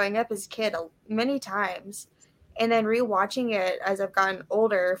least growing up as a kid many times. And then rewatching it as I've gotten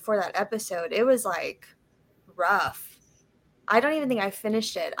older for that episode, it was like rough. I don't even think I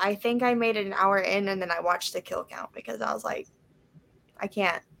finished it. I think I made it an hour in and then I watched the kill count because I was like, I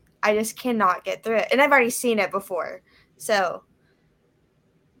just cannot get through it. And I've already seen it before. So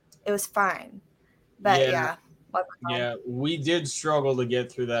it was fine. But yeah. Yeah, we did struggle to get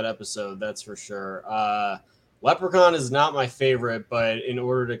through that episode, that's for sure. Leprechaun is not my favorite, but in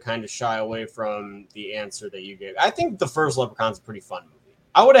order to kind of shy away from the answer that you gave, I think the first Leprechaun's a pretty fun movie.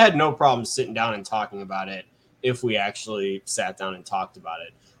 I would have had no problem sitting down and talking about it if we actually sat down and talked about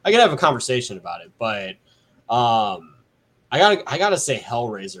it. I could have a conversation about it, but I gotta say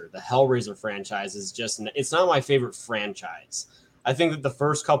Hellraiser. The Hellraiser franchise is it's not my favorite franchise. I think that the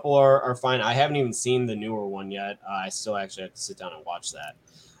first couple are fine. I haven't even seen the newer one yet. I still actually have to sit down and watch that.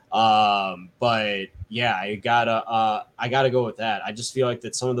 But yeah, I gotta go with that. I just feel like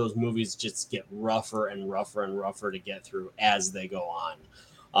that some of those movies just get rougher and rougher and rougher to get through as they go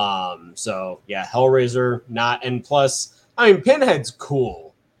on. So yeah, Hellraiser and plus, I mean, Pinhead's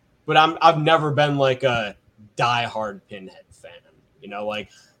cool, but I've never been like a diehard Pinhead fan. You know, like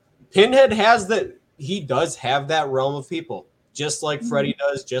Pinhead he does have that realm of people, just like Freddy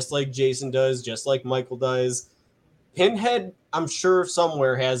does, just like Jason does, just like Michael does. Pinhead, I'm sure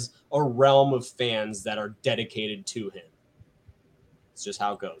somewhere has a realm of fans that are dedicated to him. It's just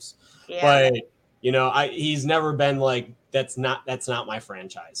how it goes. Yeah. But you know, he's never been like that's not my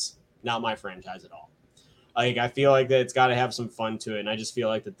franchise. Not my franchise at all. Like I feel like that it's got to have some fun to it, and I just feel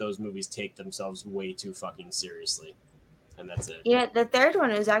like that those movies take themselves way too fucking seriously, and that's it. Yeah, the third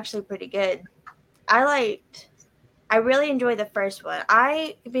one was actually pretty good. I really enjoyed the first one.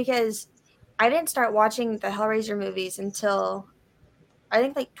 Because I didn't start watching the Hellraiser movies until I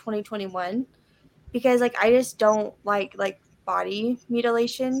think like 2021, because like I just don't like body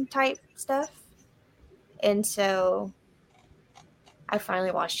mutilation type stuff, and so I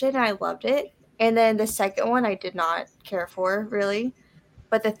finally watched it and I loved it. And then the second one I did not care for really,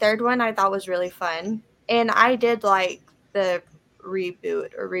 but the third one I thought was really fun, and I did like the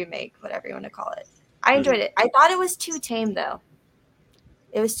reboot or remake, whatever you want to call it. I enjoyed it. I thought it was too tame though.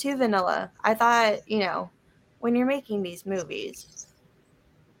 It was too vanilla. I thought, you know, when you're making these movies,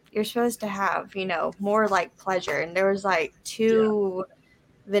 you're supposed to have, you know, more like pleasure. And there was like two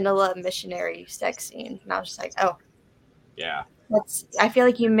vanilla missionary sex scenes. And I was just like, oh. Yeah. I feel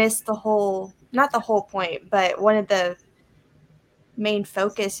like you missed not the whole point, but one of the main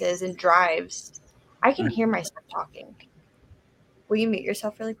focuses and drives. I can hear myself talking. Will you mute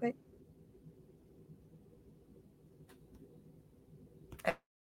yourself really quick?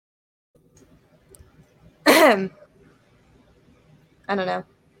 I don't know.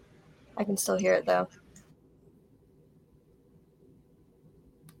 I can still hear it though.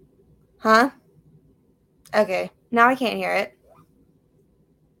 Huh? Okay. Now I can't hear it.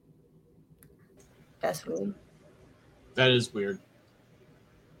 That's weird. That is weird.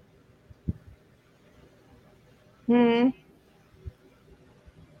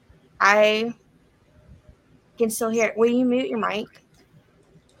 I can still hear it. Will you mute your mic?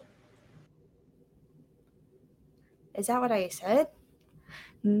 Is that what I said?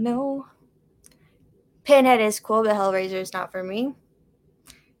 No. Pinhead is cool, but Hellraiser is not for me.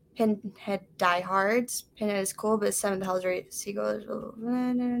 Pinhead diehards. Pinhead is cool, but some of the Hellraiser sequels.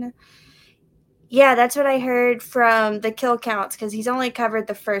 No. Yeah, that's what I heard from the kill counts, because he's only covered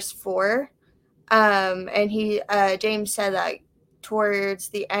the first 4. And James said that towards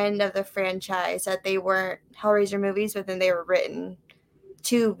the end of the franchise that they weren't Hellraiser movies, but then they were written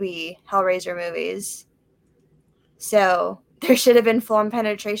to be Hellraiser movies. So there should have been full-on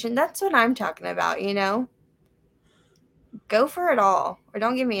penetration. That's what I'm talking about, you know? Go for it all, or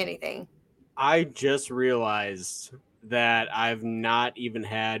don't give me anything. I just realized that I've not even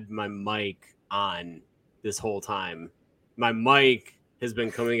had my mic on this whole time. My mic has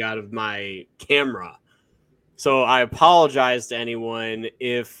been coming out of my camera. So I apologize to anyone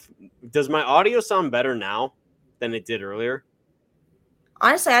does my audio sound better now than it did earlier?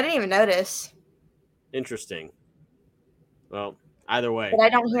 Honestly, I didn't even notice. Interesting. Well, either way. But I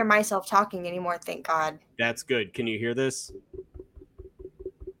don't hear myself talking anymore, thank God. That's good. Can you hear this?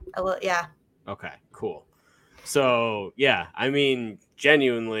 Yeah. Okay, cool. So, yeah, I mean,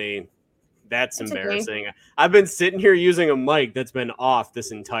 genuinely, that's embarrassing. Okay. I've been sitting here using a mic that's been off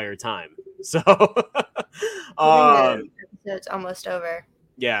this entire time. So, it's almost over.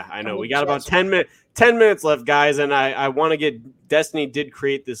 Yeah, I know. I We mean, got about just- 10 minutes left, guys, and I want to get Destiny did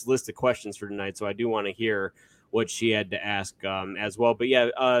create this list of questions for tonight, so I do want to hear what she had to ask as well. But yeah,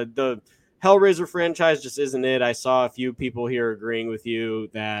 the Hellraiser franchise just isn't it. I saw a few people here agreeing with you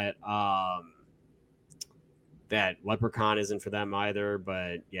that that Leprechaun isn't for them either,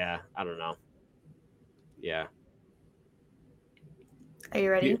 but yeah, I don't know. Yeah. Are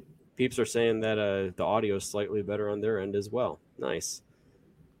you ready? Peeps are saying that the audio is slightly better on their end as well. Nice.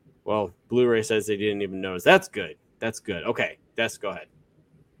 Well, Blu-ray says they didn't even notice. That's good. That's good. Okay, Des, go ahead.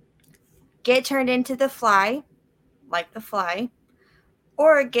 Get turned into the Fly, like the Fly,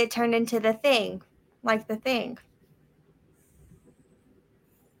 or get turned into the Thing, like the Thing.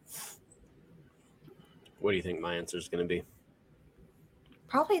 What do you think my answer is going to be?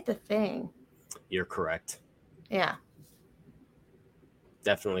 Probably the Thing. You're correct. Yeah.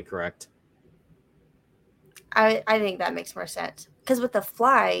 Definitely correct. I think that makes more sense. Because with the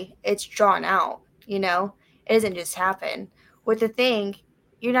Fly, it's drawn out, you know? It doesn't just happen. With the Thing,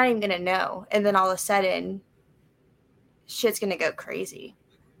 you're not even going to know. And then all of a sudden, shit's going to go crazy.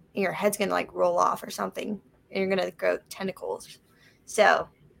 And your head's going to, like, roll off or something. And you're going to grow tentacles. So,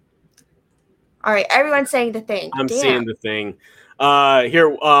 all right, everyone's saying the Thing. I'm Damn. seeing the Thing.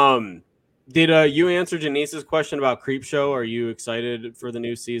 Here, did you answer Janice's question about Creepshow? Are you excited for the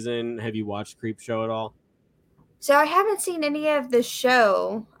new season? Have you watched Creepshow at all? So I haven't seen any of the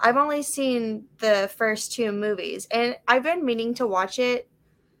show. I've only seen the first 2 movies, and I've been meaning to watch it.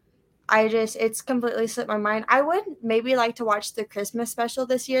 It's completely slipped my mind. I would maybe like to watch the Christmas special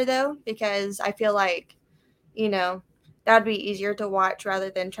this year, though, because I feel like, you know, that'd be easier to watch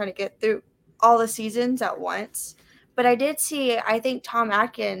rather than trying to get through all the seasons at once. But I did see, I think Tom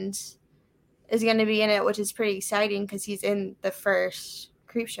Atkins is going to be in it, which is pretty exciting because he's in the first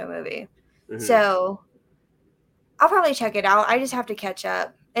Creepshow movie. Mm-hmm. So I'll probably check it out. I just have to catch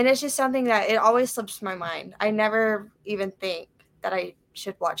up. And it's just something that it always slips my mind. I never even think that I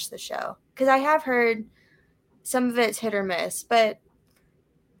should watch the show. Because I have heard some of it's hit or miss. But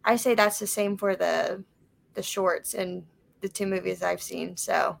I say that's the same for the shorts and the 2 movies I've seen.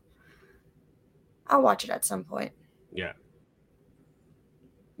 So I'll watch it at some point. Yeah.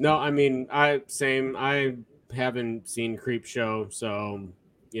 No, I mean, I haven't seen Creepshow, so,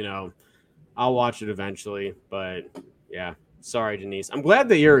 you know, I'll watch it eventually, but yeah, sorry, Denise. I'm glad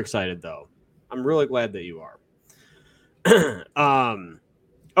that you're excited, though. I'm really glad that you are.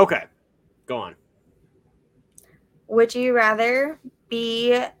 Okay, go on. Would you rather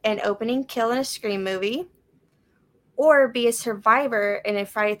be an opening kill in a Scream movie or be a survivor in a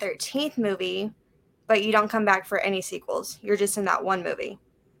Friday 13th movie, but you don't come back for any sequels? You're just in that one movie.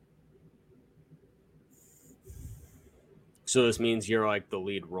 So this means you're like the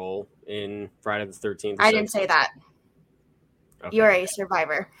lead role in Friday the 13th? I didn't say that. Okay. You're a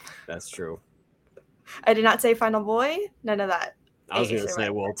survivor. That's true. I did not say final boy. None of that. I was A going to say,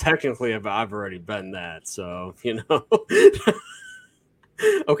 survivor. well, technically, I've already been that, so, you know.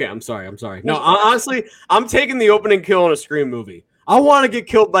 Okay, I'm sorry. No, honestly, I'm taking the opening kill in a Scream movie. I want to get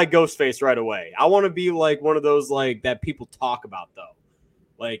killed by Ghostface right away. I want to be like one of those like that people talk about, though.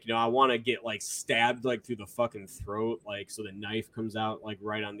 Like, you know, I want to get like stabbed like through the fucking throat, like so the knife comes out like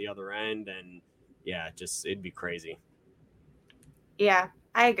right on the other end, and yeah, just it'd be crazy. Yeah,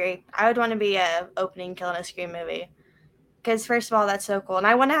 I agree. I would want to be a opening kill in a Scream movie. Because first of all, that's so cool. And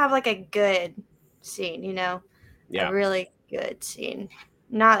I want to have like a good scene, you know? Yeah. A really good scene.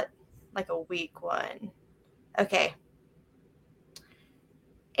 Not like a weak one. Okay.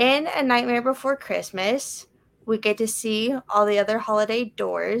 In A Nightmare Before Christmas, we get to see all the other holiday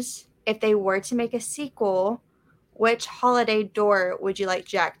doors. If they were to make a sequel, which holiday door would you like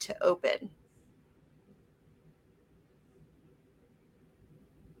Jack to open?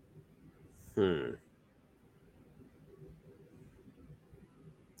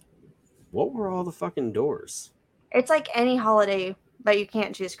 What were all the fucking doors? It's like any holiday, but you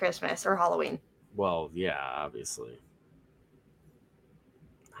can't choose Christmas or Halloween. Well, yeah, obviously.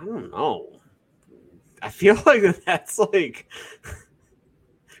 I don't know. I feel like that's like...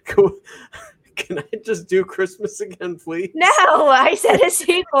 Can I just do Christmas again, please? No, I said a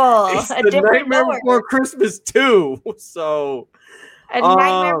sequel. It's A the different Nightmare door. Before Christmas too. So A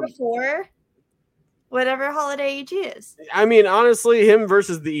Nightmare Before whatever holiday you choose. I mean, honestly, him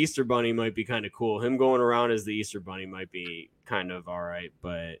versus the Easter Bunny might be kind of cool. Him going around as the Easter Bunny might be kind of all right,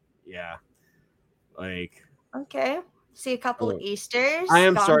 but yeah, like Okay. See a couple Easters. I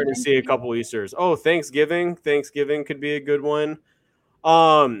am Gone starting to see a Wednesday. couple Easters. Oh, Thanksgiving could be a good one.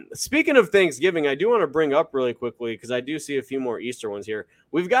 Speaking of Thanksgiving, I do want to bring up really quickly because I do see a few more Easter ones here.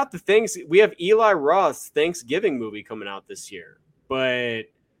 We have Eli Roth's Thanksgiving movie coming out this year. but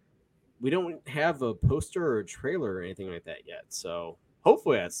we don't have a poster or a trailer or anything like that yet. So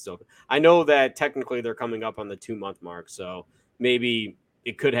hopefully that's still. I know that technically they're coming up on the 2-month mark, so maybe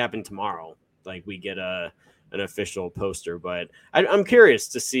it could happen tomorrow. Like we get an official poster, but I'm curious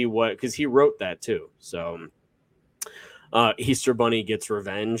to see what, because he wrote that too. So Easter Bunny gets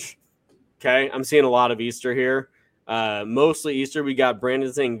revenge. Okay, I'm seeing a lot of Easter here. Mostly Easter. We got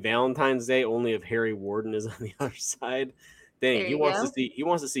Brandon saying Valentine's Day only if Harry Warden is on the other side. Dang, he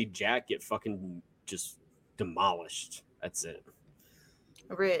wants to see Jack get fucking just demolished. That's it.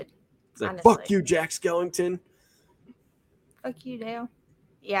 Rude. It's like, fuck you, Jack Skellington. Fuck you, Dale.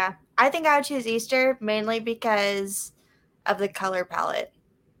 Yeah, I think I would choose Easter mainly because of the color palette.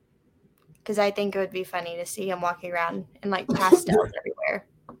 Because I think it would be funny to see him walking around in like pastels everywhere.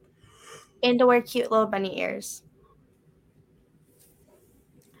 And to wear cute little bunny ears.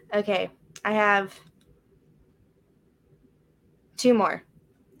 Okay, I have 2 more.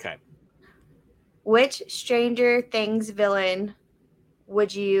 Okay. Which Stranger Things villain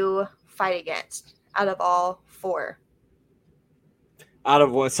would you fight against out of all 4? Out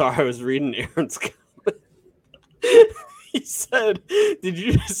of what? Sorry, I was reading Aaron's comment. He said, "Did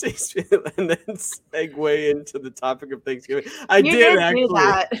you just say?" And then segue into the topic of Thanksgiving. I did actually. Do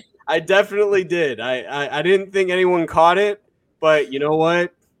that. I definitely did. I didn't think anyone caught it, but you know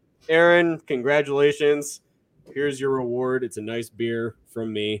what, Aaron? Congratulations. Here's your reward. It's a nice beer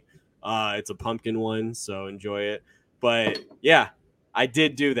from me. It's a pumpkin one, so enjoy it. But yeah, I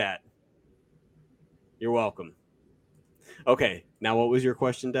did do that. You're welcome. Okay, now what was your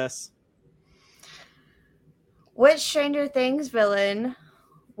question, Des? Which Stranger Things villain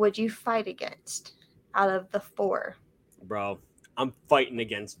would you fight against out of the 4? Bro, I'm fighting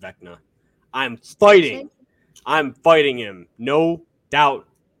against Vecna. I'm fighting him. No doubt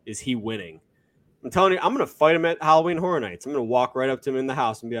is he winning. I'm telling you, I'm going to fight him at Halloween Horror Nights. I'm going to walk right up to him in the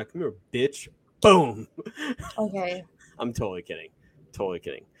house and be like, come here, bitch. Boom. Okay. I'm totally kidding.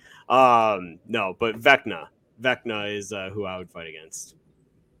 No, but Vecna. Vecna is who I would fight against.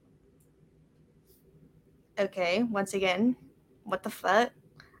 Okay, once again, what the fuck?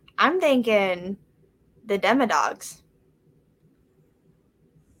 I'm thinking the Demodogs.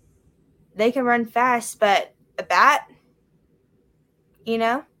 They can run fast, but a bat, you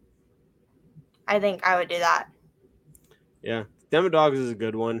know? I think I would do that. Yeah, Demodogs is a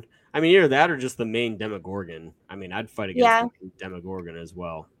good one. I mean, either that or just the main Demogorgon. I mean, I'd fight against the Demogorgon as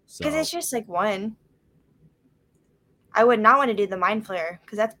well. Because it's just like one. I would not want to do the Mind Flayer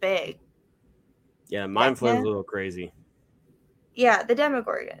because that's big. Yeah, Mind Flayer is a little crazy. Yeah, the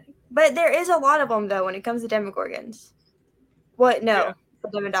Demogorgon. But there is a lot of them, though, when it comes to Demogorgons. What? No. Yeah.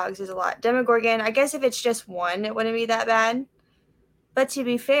 The Demodogs is a lot. Demogorgon, I guess if it's just one, it wouldn't be that bad. But to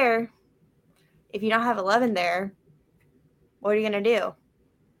be fair, if you don't have 11 there, what are you going to do?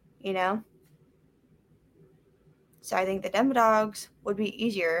 You know? So I think the Demodogs would be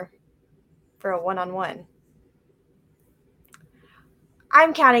easier for a one-on-one.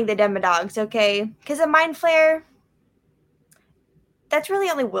 I'm counting the Demodogs, okay? Because a Mind Flayer, that's really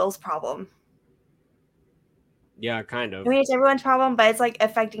only Will's problem. Yeah, kind of. I mean, it's everyone's problem, but it's like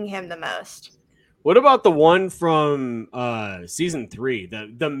affecting him the most. What about the one from season 3,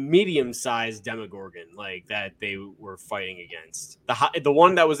 the medium-sized Demogorgon, like that they were fighting against, the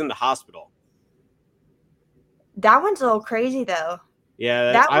one that was in the hospital? That one's a little crazy, though.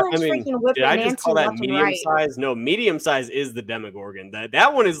 Yeah, that one's freaking whipping Nancy. Did I just call that medium size? No, medium size is the Demogorgon.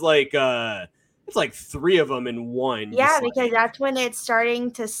 That one is like it's like 3 of them in one. Yeah, because that's when it's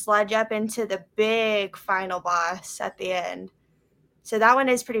starting to sludge up into the big final boss at the end. So that one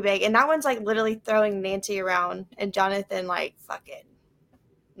is pretty big, and that one's like literally throwing Nancy around, and Jonathan like fucking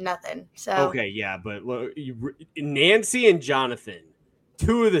nothing. So okay, yeah, but look, Nancy and Jonathan,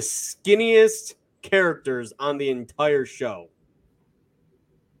 2 of the skinniest characters on the entire show.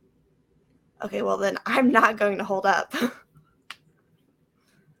 Okay, well then I'm not going to hold up. I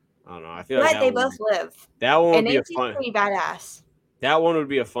don't know. I feel like they both live. That one would be a fun. Pretty badass. That one would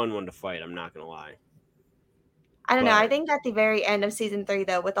be a fun one to fight. I'm not gonna lie. I don't know. I think at the very end of season 3,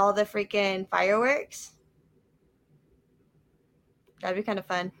 though, with all the freaking fireworks, that'd be kind of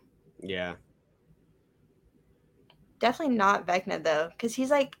fun. Yeah. Definitely not Vecna though, because he's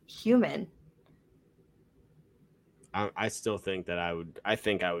like human. I still think that I would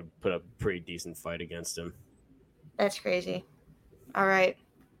put a pretty decent fight against him. That's crazy. All right.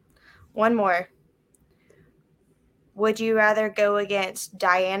 One more. Would you rather go against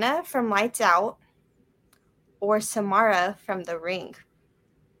Diana from Lights Out or Samara from The Ring?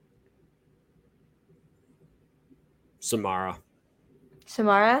 Samara.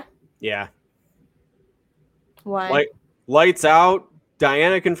 Samara? Yeah. Why? lights out.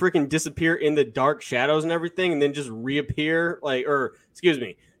 Diana can freaking disappear in the dark shadows and everything, and then just reappear.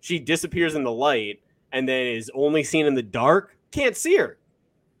 She disappears in the light and then is only seen in the dark. Can't see her.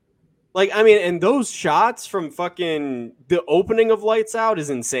 Like, I mean, and those shots from fucking the opening of Lights Out is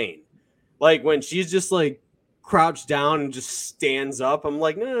insane. Like, when she's just like crouched down and just stands up, I'm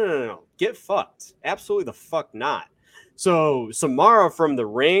like, no. Get fucked. Absolutely the fuck not. So Samara from The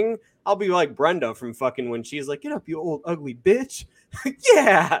Ring, I'll be like Brenda from fucking when she's like, get up, you old ugly bitch.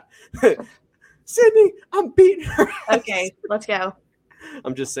 Yeah. Sydney, I'm beating her. Okay, let's go.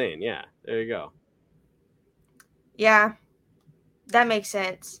 I'm just saying, yeah. There you go. Yeah, that makes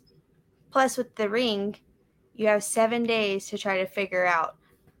sense. Plus, with The Ring, you have 7 days to try to figure out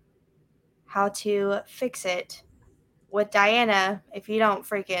how to fix it. With Diana, if you don't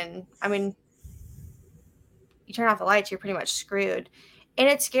you turn off the lights, you're pretty much screwed. And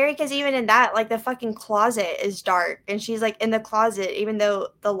it's scary because even in that, like, the fucking closet is dark. And she's, like, in the closet, even though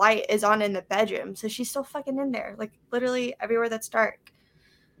the light is on in the bedroom. So she's still fucking in there. Like, literally everywhere that's dark.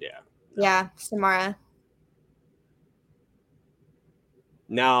 Yeah. Yeah, Samara.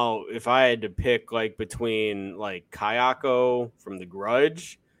 Now, if I had to pick, like, between, like, Kayako from The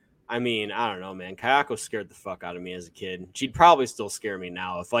Grudge, I mean, I don't know, man. Kayako scared the fuck out of me as a kid. She'd probably still scare me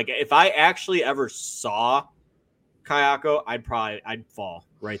now. If I actually ever saw Kayako, I'd fall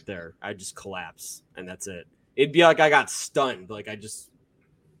right there. I'd just collapse, and that's it. It'd be like I got stunned. And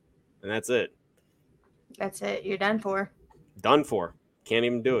that's it. That's it. You're done for. Done for. Can't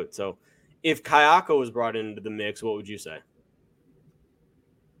even do it. So if Kayako was brought into the mix, what would you say?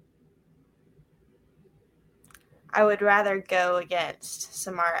 I would rather go against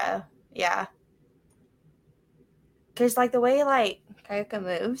Samara. Yeah. Because, like, the way, like, Kayako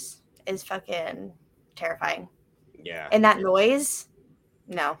moves is fucking terrifying. Yeah. And that noise?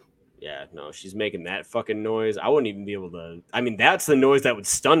 No. Yeah, no, she's making that fucking noise. I wouldn't even be able to. I mean, that's the noise that would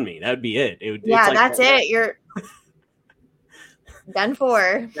stun me. That would be it. That's it. You're done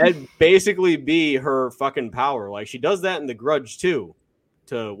for. That'd basically be her fucking power. Like, she does that in The Grudge, too,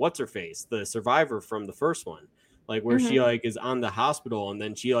 to what's-her-face, the survivor from the first one. Like, where she, like, is on the hospital, and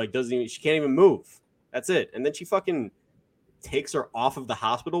then she, like, she can't even move. That's it. And then she fucking takes her off of the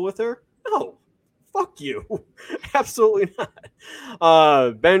hospital with her? No. Fuck you. Absolutely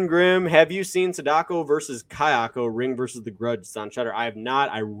not. Ben Grimm, have you seen Sadako versus Kayako, Ring versus The Grudge? It's on Shudder. I have not.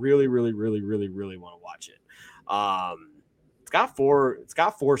 I really, really, really, really, really want to watch it. It's got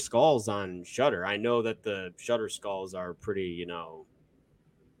four skulls on Shudder. I know that the Shudder skulls are pretty,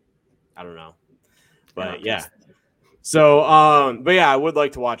 I don't know. But yeah. So, but yeah, I would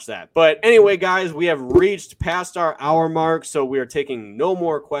like to watch that. But anyway, guys, we have reached past our hour mark, so we are taking no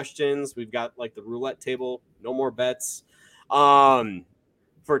more questions. We've got like the roulette table, no more bets.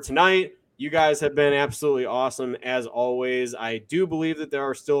 For tonight, you guys have been absolutely awesome as always. I do believe that there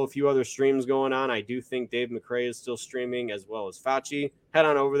are still a few other streams going on. I do think Dave McRae is still streaming as well as Fauci. Head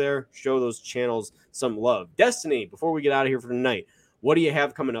on over there, show those channels some love. Destiny, before we get out of here for tonight, what do you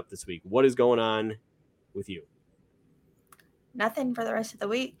have coming up this week? What is going on with you? Nothing for the rest of the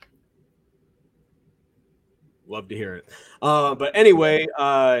week. Love to hear it. But anyway,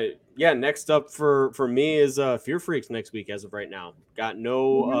 next up for me is Fear Freaks next week as of right now. Got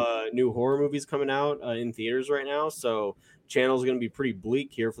no new horror movies coming out in theaters right now, so channel's going to be pretty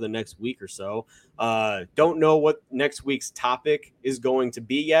bleak here for the next week or so. Don't know what next week's topic is going to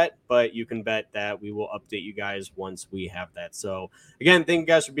be yet, but you can bet that we will update you guys once we have that. So again, thank you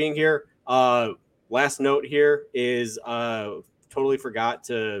guys for being here. Last note here is totally forgot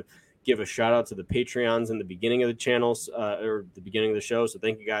to give a shout out to the Patreons in the beginning of the channels or the beginning of the show. So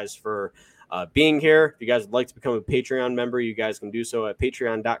thank you guys for being here. If you guys would like to become a Patreon member, you guys can do so at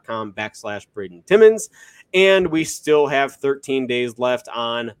patreon.com/Braden Timmons. And we still have 13 days left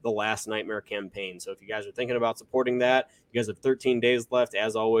on the Last Nightmare campaign. So if you guys are thinking about supporting that, you guys have 13 days left.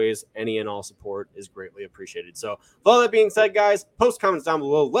 As always, any and all support is greatly appreciated. So with all that being said, guys, post comments down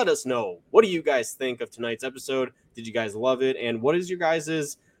below. Let us know. What do you guys think of tonight's episode? Did you guys love it? And what is your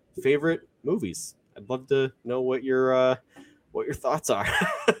guys' favorite movies? I'd love to know what your thoughts are.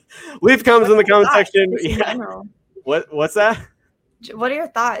 Leave comments in the comment section. Yeah. What's that? What are your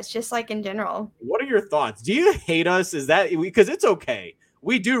thoughts, just like in general? What are your thoughts? Do you hate us? Is that because it's okay?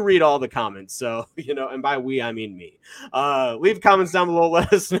 We do read all the comments, so and by we I mean me. Leave comments down below,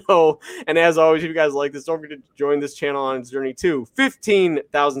 let us know. And as always, if you guys like this, don't forget to join this channel on its journey to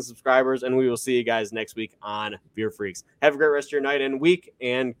 15,000 subscribers, and we will see you guys next week on Fear Freaks. Have a great rest of your night and week,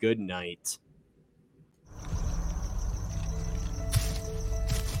 and good night.